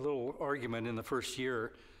a little argument in the first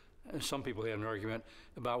year. Some people had an argument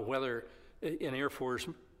about whether an Air Force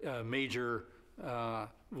major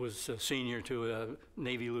was senior to a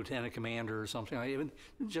Navy lieutenant commander or something like that.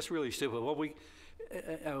 Just really stupid. Well, we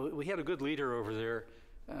had a good leader over there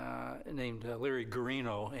named Larry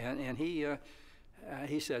Garino, and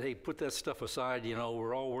he said, hey, put that stuff aside.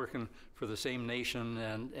 We're all working for the same nation,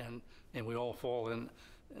 and we all fall in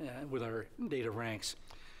with our data ranks.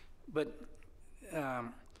 But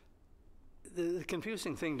the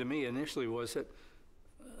confusing thing to me initially was that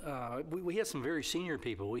we had some very senior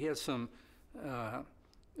people. We had some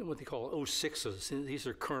what they call 06s. These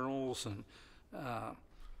are colonels,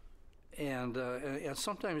 and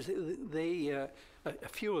sometimes they a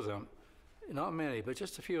few of them, not many, but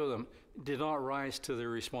just a few of them, did not rise to their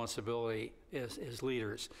responsibility as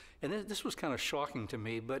leaders. And this was kind of shocking to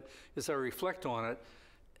me, but as I reflect on it,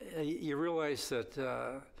 you realize that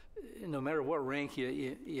no matter what rank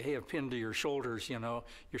you have pinned to your shoulders, you're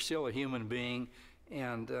still a human being,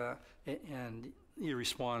 and you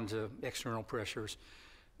respond to external pressures.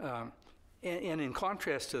 And in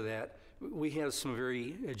contrast to that, we had some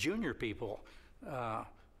very junior people.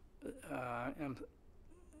 I'm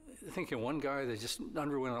thinking one guy that just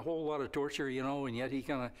underwent a whole lot of torture, and yet he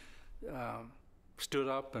kind of stood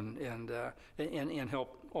up and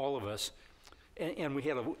helped all of us. And we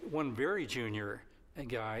had one very junior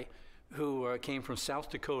guy who came from South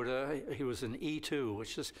Dakota. He was an E2,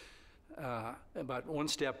 which is about one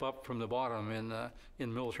step up from the bottom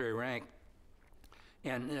in military rank.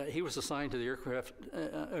 And he was assigned to the aircraft,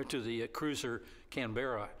 to the cruiser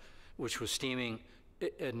Canberra, which was steaming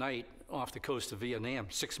at night off the coast of Vietnam,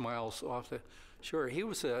 6 miles off the shore. He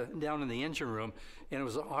was down in the engine room, and it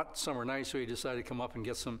was a hot summer night, so he decided to come up and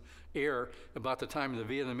get some air. About the time the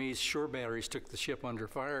Vietnamese shore batteries took the ship under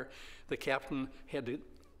fire, the captain had to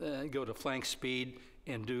go to flank speed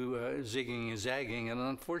and do zigging and zagging. And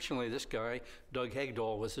unfortunately, this guy, Doug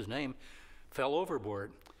Hegdahl was his name, fell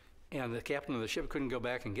overboard. And the captain of the ship couldn't go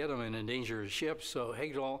back and get him and endanger his ship, so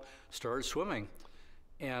Hegdahl started swimming.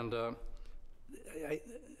 And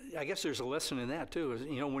I guess there's a lesson in that too. Is,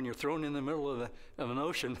 you know, when you're thrown in the middle of an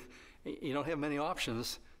ocean, you don't have many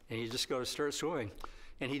options, and you just got to start swimming.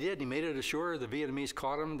 And he did. He made it ashore. The Vietnamese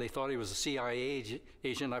caught him. They thought he was a CIA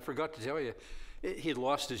agent. I forgot to tell you, he had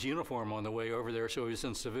lost his uniform on the way over there, so he was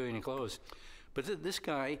in civilian clothes. But this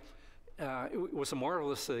guy was a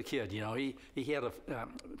marvelous kid. You know, he had a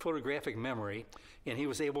photographic memory, and he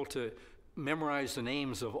was able to memorize the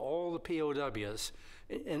names of all the POWs.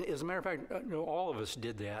 And as a matter of fact, you know, all of us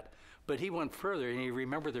did that. But he went further, and he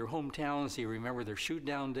remembered their hometowns, he remembered their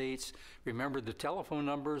shoot-down dates, remembered the telephone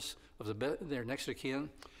numbers of their next of kin.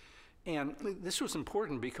 And this was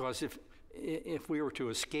important because if we were to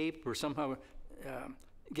escape or somehow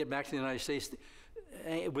get back to the United States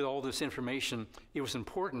with all this information, it was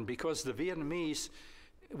important because the Vietnamese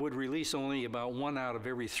would release only about 1 out of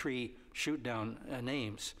every 3 shoot-down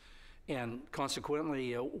names. And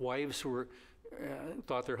consequently, wives were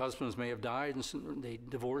thought their husbands may have died, and so they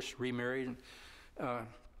divorced, remarried.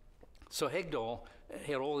 So Hegdahl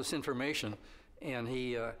had all this information, and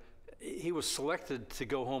he was selected to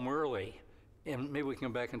go home early. And maybe we can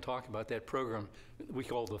come back and talk about that program we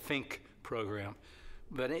call the FINK program.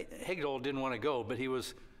 But Hegdahl didn't want to go, but he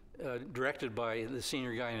was directed by the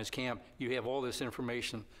senior guy in his camp, you have all this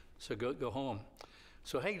information, so go home.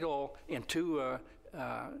 So Hegdahl and 2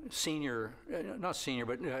 senior, not senior,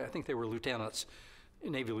 but I think they were lieutenants,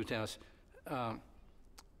 Navy lieutenants,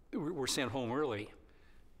 were sent home early.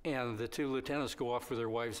 And the 2 lieutenants go off with their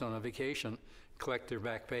wives on a vacation, collect their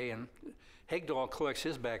back pay, and Hegdahl collects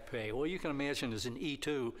his back pay. Well, you can imagine as an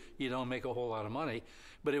E2, you don't make a whole lot of money,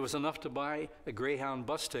 but it was enough to buy a Greyhound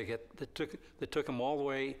bus ticket that took him all the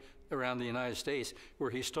way around the United States, where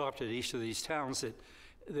he stopped at each of these towns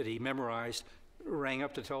that he memorized, rang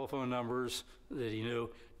up the telephone numbers that he knew,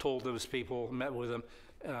 told those people, met with them,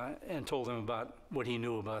 and told them about what he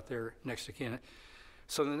knew about their next of kin.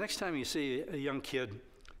 So the next time you see a young kid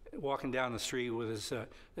walking down the street with his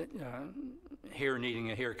hair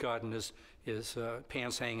needing a haircut and his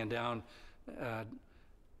pants hanging down,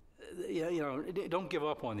 you know, don't give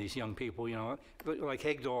up on these young people. You know, like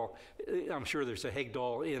Hegdahl, I'm sure there's a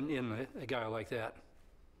Hegdahl in a guy like that.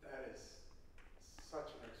 That is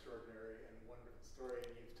such an extraordinary and wonderful story,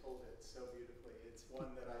 and you've told it so beautifully. It's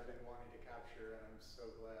one that I've been wanting to capture, and I'm so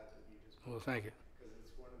glad that you just. Well, thank you. Because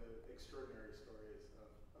it's one of the extraordinary stories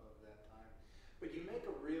of that time. But you make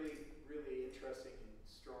a really, really interesting and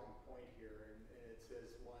strong point here, and it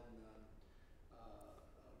says one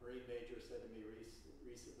Marine major said to me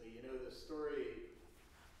recently, you know, the story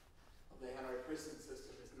of the Hanoi prison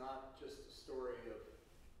system is not just a story of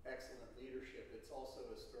excellent leadership, it's also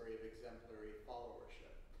a story of exemplary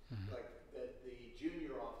followership. Mm-hmm. Like that the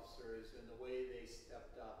junior officers and the way they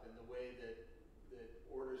stepped up and the way that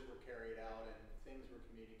orders were carried out and things were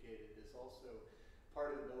communicated is also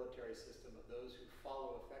part of the military system of those who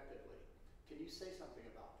follow effectively. Can you say something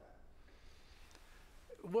about that?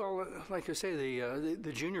 Well, like I say,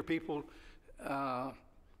 the junior people,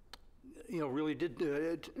 you know, really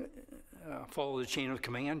did follow the chain of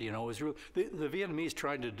command. You know, it was real. The Vietnamese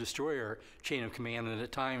tried to destroy our chain of command, and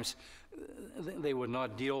at times they would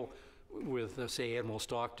not deal with, say, Admiral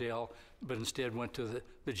Stockdale, but instead went to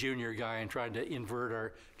the junior guy and tried to invert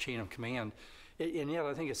our chain of command. And yet,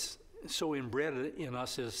 I think it's so inbred in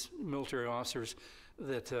us as military officers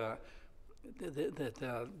that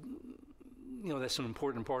you know, that's an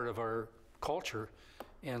important part of our culture,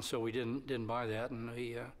 and so we didn't buy that, and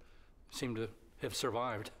we seem to have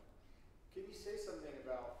survived. Can you say something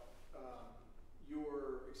about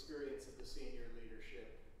your experience of the senior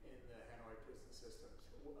leadership in the Hanoi prison systems?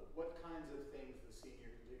 What kinds of things the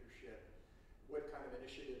senior leadership, what kind of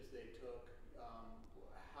initiatives they took,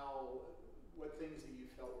 what things that you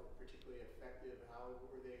felt were particularly effective, how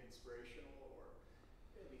were they inspirational, or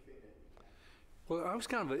anything that you can? Well, I was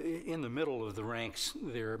kind of in the middle of the ranks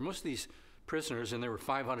there. Most of these prisoners, and there were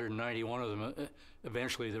 591 of them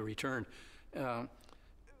eventually that returned,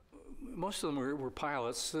 most of them were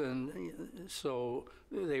pilots, and so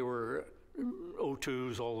they were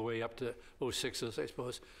O2s all the way up to O6s, I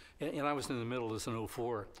suppose. And I was in the middle as an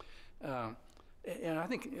O4. And I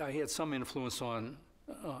think I had some influence on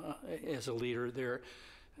as a leader there.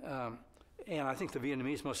 And I think the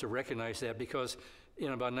Vietnamese must have recognized that because in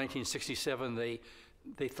about 1967,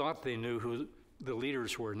 they thought they knew who the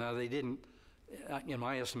leaders were. Now, they didn't, in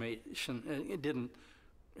my estimation, it didn't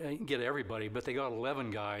get everybody, but they got 11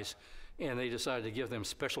 guys, and they decided to give them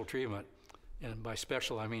special treatment. and by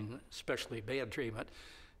special I mean especially bad treatment.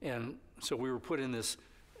 And so we were put in this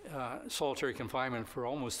solitary confinement for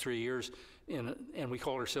almost 3 years, and we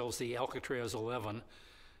called ourselves the Alcatraz 11.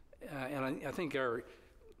 And I think our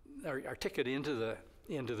ticket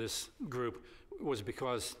into this group was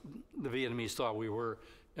because the Vietnamese thought we were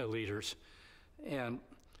leaders. And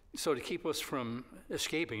so to keep us from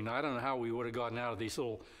escaping, now, I don't know how we would have gotten out of these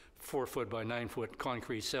little 4-foot by 9-foot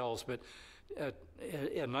concrete cells, but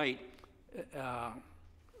at night,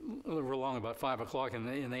 along about 5 o'clock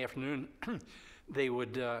in the afternoon, they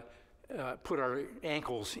would put our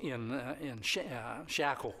ankles in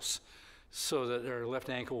shackles, so that our left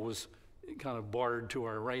ankle was kind of barred to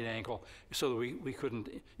our right ankle, so that we couldn't,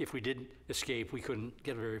 if we did escape, we couldn't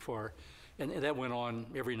get very far. And that went on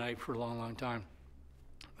every night for a long, long time.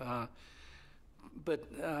 But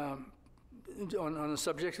on the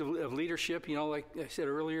subject of leadership, you know, like I said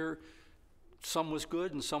earlier, some was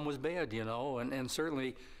good and some was bad, you know, and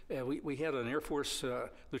certainly we had an Air Force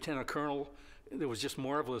lieutenant colonel that was just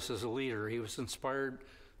marvelous as a leader. He was inspired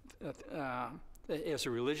as a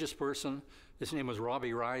religious person. His name was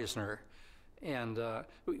Robbie Reisner. And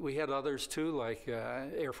we had others too, like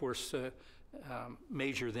Air Force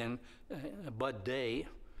Major then, Bud Day.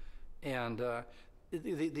 And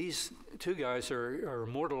these two guys are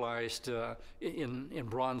immortalized in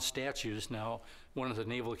bronze statues now, one at the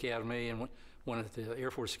Naval Academy and one at the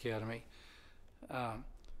Air Force Academy.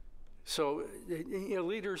 So you know,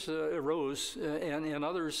 leaders arose, and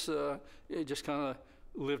others just kind of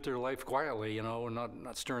lived their life quietly, you know, and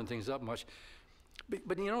not stirring things up much.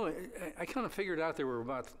 But you know, I kind of figured out there were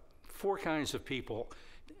about 4 kinds of people.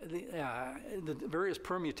 The various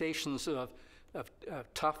permutations of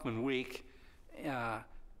tough and weak,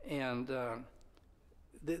 and the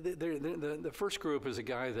first group is a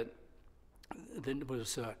guy that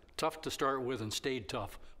was tough to start with and stayed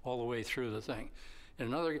tough all the way through the thing. And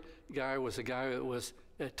another guy was a guy that was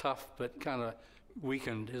tough but kind of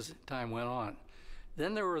weakened as time went on.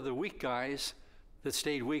 Then there were the weak guys that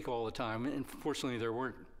stayed weak all the time, and fortunately there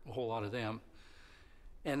weren't a whole lot of them.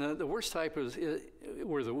 And the worst type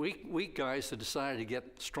were the weak guys that decided to get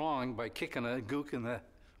strong by kicking a gook in the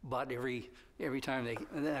butt every time they.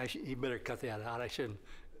 And then you better cut that out. I shouldn't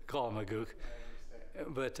call him a gook.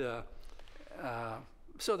 But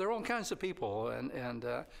so there are all kinds of people, and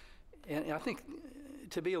I think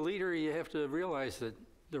to be a leader you have to realize that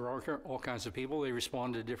there are all kinds of people. They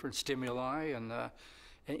respond to different stimuli, and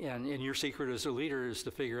your secret as a leader is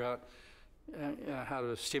to figure out how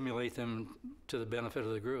to stimulate them to the benefit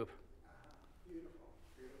of the group. Beautiful,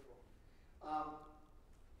 beautiful.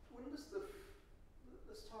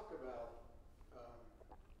 Let's talk about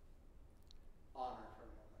honor for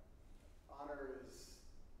a moment. Honor is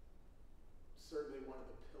certainly one of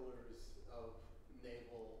the pillars of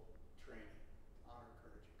naval training, honor,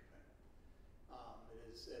 courage, and commitment. It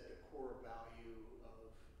is at the core value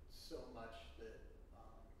of so much that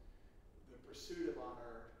the pursuit of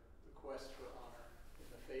honor, the quest for honor in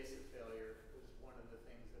the face of failure was one of the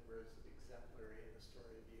things that was exemplary in the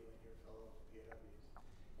story of you and your fellow POWs.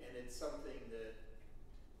 And it's something that,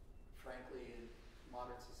 frankly, in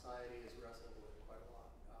modern society is wrestled with quite a lot.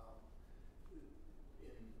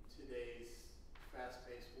 In today's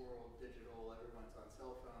fast-paced world, digital, everyone's on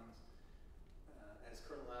cell phones. As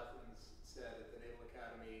Colonel Athens said at the Naval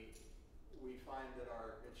Academy, we find that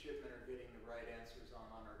our midshipmen are getting the right answers on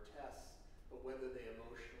our tests, but whether they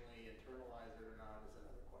emotionally internalize it or not is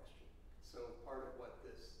another question. So part of what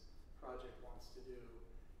this project wants to do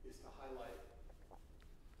is to highlight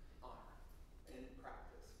honor in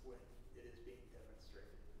practice when it is being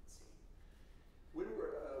demonstrated and seen. When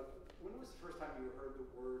was the first time you heard the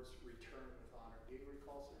words "return with honor"? Do you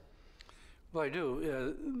recall, sir? Well, I do.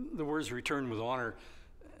 The words "return with honor"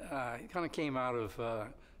 kind of came out of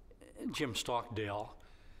Jim Stockdale,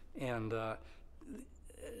 and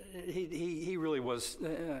he really was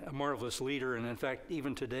a marvelous leader. And in fact,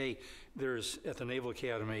 even today, there's at the Naval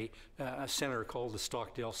Academy a center called the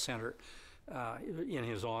Stockdale Center in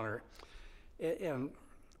his honor. And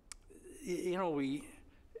you know, we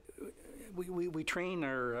train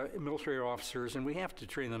our military officers, and we have to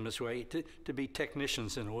train them this way to be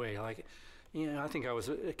technicians in a way. Like, you know, I think I was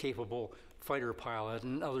a capable fighter pilot,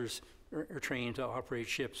 and others are trained to operate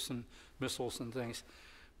ships and missiles and things.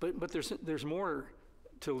 But there's more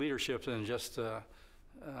to leadership than just the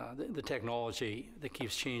technology that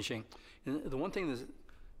keeps changing. And the one thing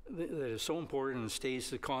that is so important and stays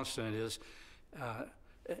the constant is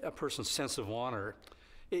a person's sense of honor.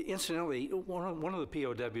 Incidentally, one of the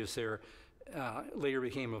POWs there later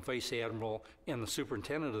became a vice admiral and the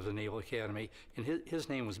superintendent of the Naval Academy, and his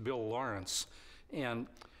name was Bill Lawrence. And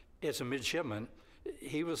as a midshipman,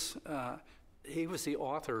 he was the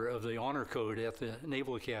author of the honor code at the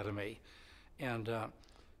Naval Academy, and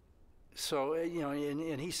so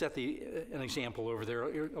and he set an example over there,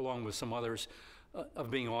 along with some others,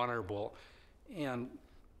 of being honorable. And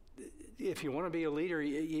if you want to be a leader,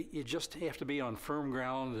 you just have to be on firm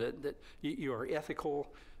ground that you are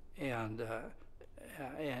ethical and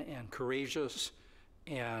courageous,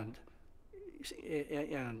 and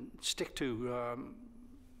stick to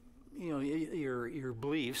your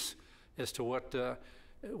beliefs as to what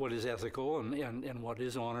is ethical and what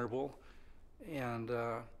is honorable, and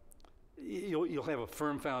you'll have a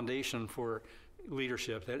firm foundation for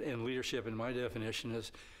leadership. And leadership, in my definition,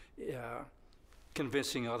 is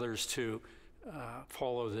convincing others to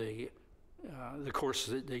follow the course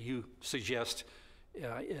that you suggest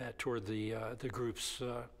toward the group's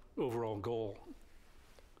overall goal.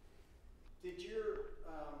 Did your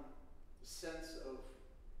sense of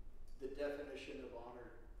the definition of honor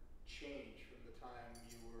change from the time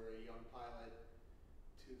you were a young pilot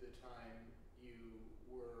to the time you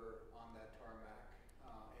were on that tarmac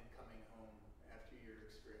and coming home after your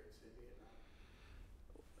experience in Vietnam?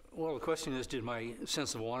 Well, the question is, did my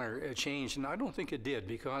sense of honor change? And I don't think it did,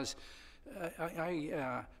 because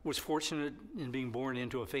I was fortunate in being born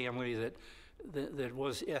into a family that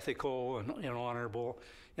was ethical and honorable,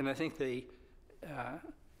 and I think they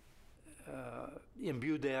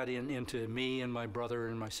imbued that into me and my brother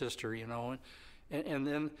and my sister, and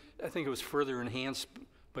then I think it was further enhanced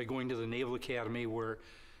by going to the Naval Academy, where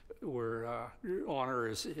honor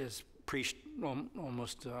is preached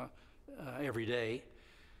almost every day,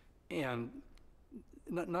 and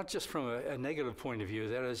not just from a negative point of view.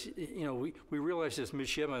 That is, we realized as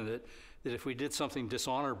midshipmen that if we did something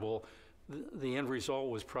dishonorable, the end result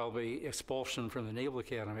was probably expulsion from the Naval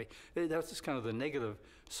Academy. That's just kind of the negative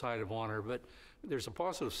side of honor, but there's a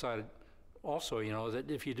positive side also, that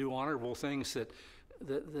if you do honorable things, that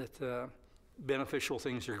beneficial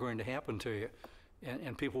things are going to happen to you,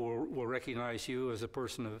 and people will recognize you as a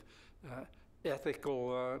person of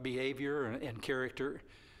ethical behavior and character,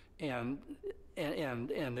 and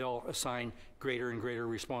they'll assign greater and greater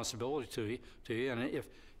responsibility to you. And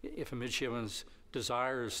if a midshipman's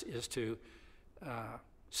desires is to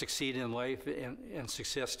succeed in life, and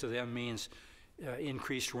success to them means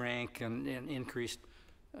increased rank and increased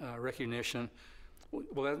recognition,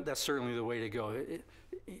 well, that's certainly the way to go.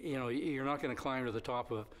 You're not going to climb to the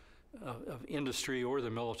top of industry or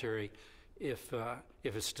the military if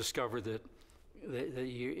it's discovered that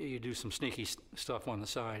you do some sneaky stuff on the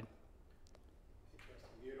side. Interesting,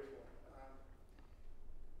 beautiful.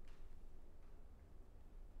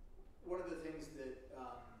 One of the things that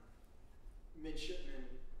midshipmen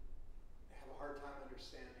have a hard time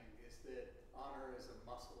understanding is that honor is a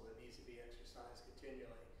muscle that needs to be exercised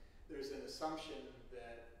continually. There's an assumption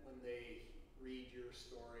that when they read your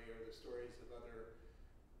story or the stories of other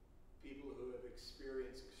people who have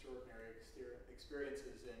experienced extraordinary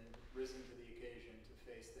experiences and risen to the occasion to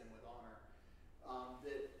face them with honor,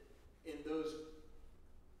 that in those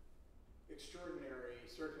extraordinary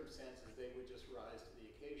circumstances they would just rise to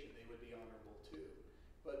the occasion. They would be honorable too.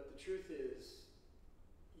 But the truth is,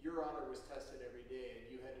 your honor was tested every day, and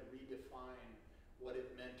you had to redefine what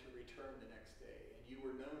it meant to return the next day. And you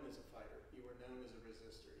were known as a fighter. You were known as a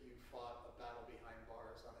resistor. You fought a battle behind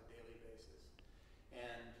bars on a daily basis.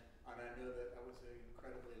 And I know that was an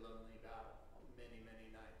incredibly lonely battle, many, many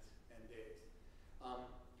nights and days.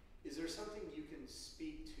 Is there something you can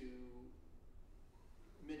speak to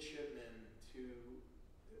midshipmen to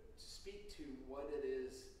speak to what it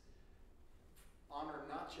is, honor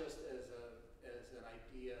not just as an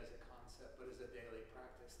idea, as a concept, but as a daily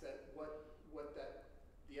practice, that what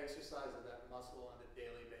the exercise of that muscle on a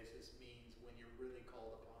daily basis means when you're really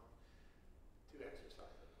called upon to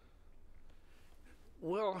exercise it?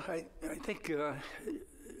 Well, I think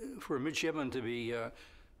for a midshipman to be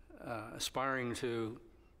aspiring to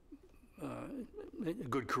a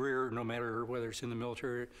good career, no matter whether it's in the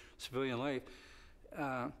military or civilian life,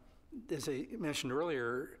 as I mentioned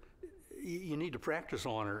earlier, you need to practice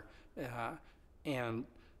honor, and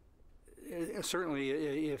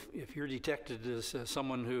certainly if you're detected as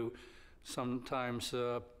someone who sometimes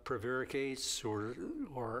prevaricates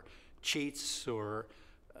or cheats or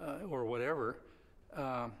whatever,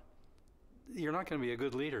 you're not going to be a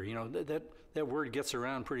good leader. That word gets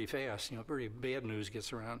around pretty fast. Pretty bad news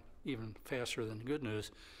gets around even faster than good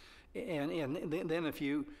news. And then if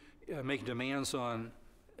you make demands on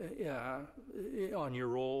your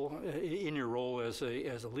role, in your role as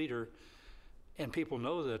a leader, and people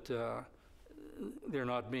know that they're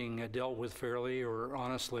not being dealt with fairly or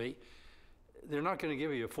honestly, they're not going to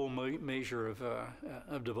give you a full measure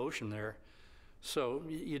of devotion there. So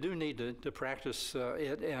you do need to practice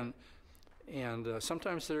it, and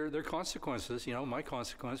sometimes there are consequences. You know, my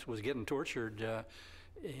consequence was getting tortured.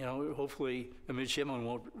 You know, hopefully a midshipman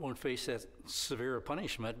won't face that severe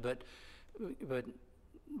punishment, but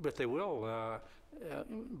they will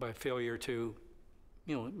by failure to,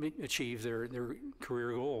 you know, achieve their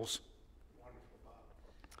career goals. Wonderful,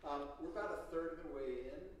 Bob. We're about a third of the way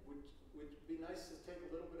in. Would it be nice to take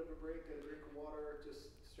a little bit of a break, get a drink of water, just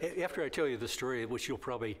stretch After I tell you the story, which you'll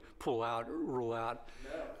probably rule out, No,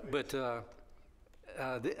 but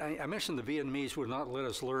I mentioned the Vietnamese would not let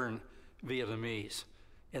us learn Vietnamese.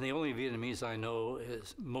 And the only Vietnamese I know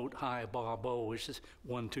is Mot Hai Ba Bo, which is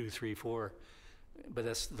 1, 2, 3, 4. But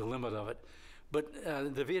that's the limit of it. But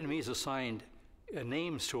the Vietnamese assigned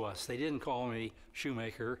names to us. They didn't call me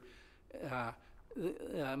Shumaker.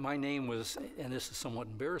 My name was, and this is somewhat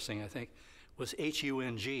embarrassing, I think, was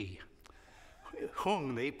H-U-N-G.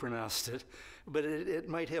 Hung, they pronounced it, but it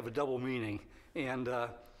might have a double meaning. And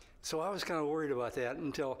so I was kind of worried about that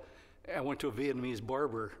until I went to a Vietnamese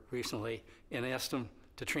barber recently and asked him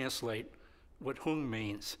to translate what Hung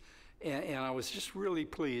means. And I was just really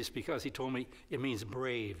pleased because he told me it means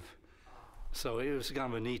brave. So it was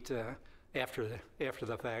kind of a neat after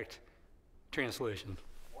the fact translation.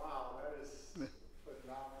 Wow, that is a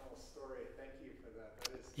phenomenal story. Thank you for that.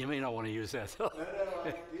 That is. You may not want to use that though. No,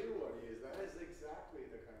 I do want to use that. Is exactly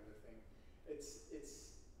the kind of thing.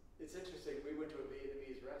 It's interesting. We went to a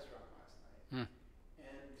Vietnamese restaurant last night,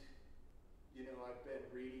 and you know, I've been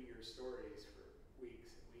reading your stories for weeks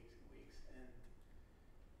and weeks and weeks, and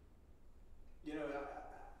you know,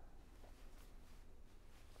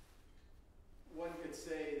 one could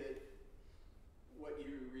say that what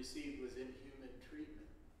you received was inhuman treatment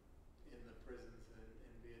in the prisons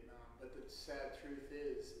in Vietnam, but the sad truth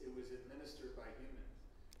is it was administered by humans.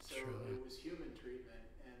 So Surely. it was human treatment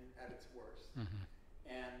and at its worst.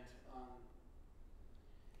 And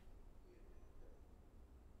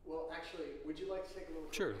well, actually, would you like to take a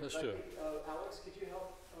little Sure, break? let's I do it. think, Alex, could you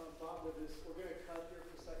help Bob with this? We're going to cut here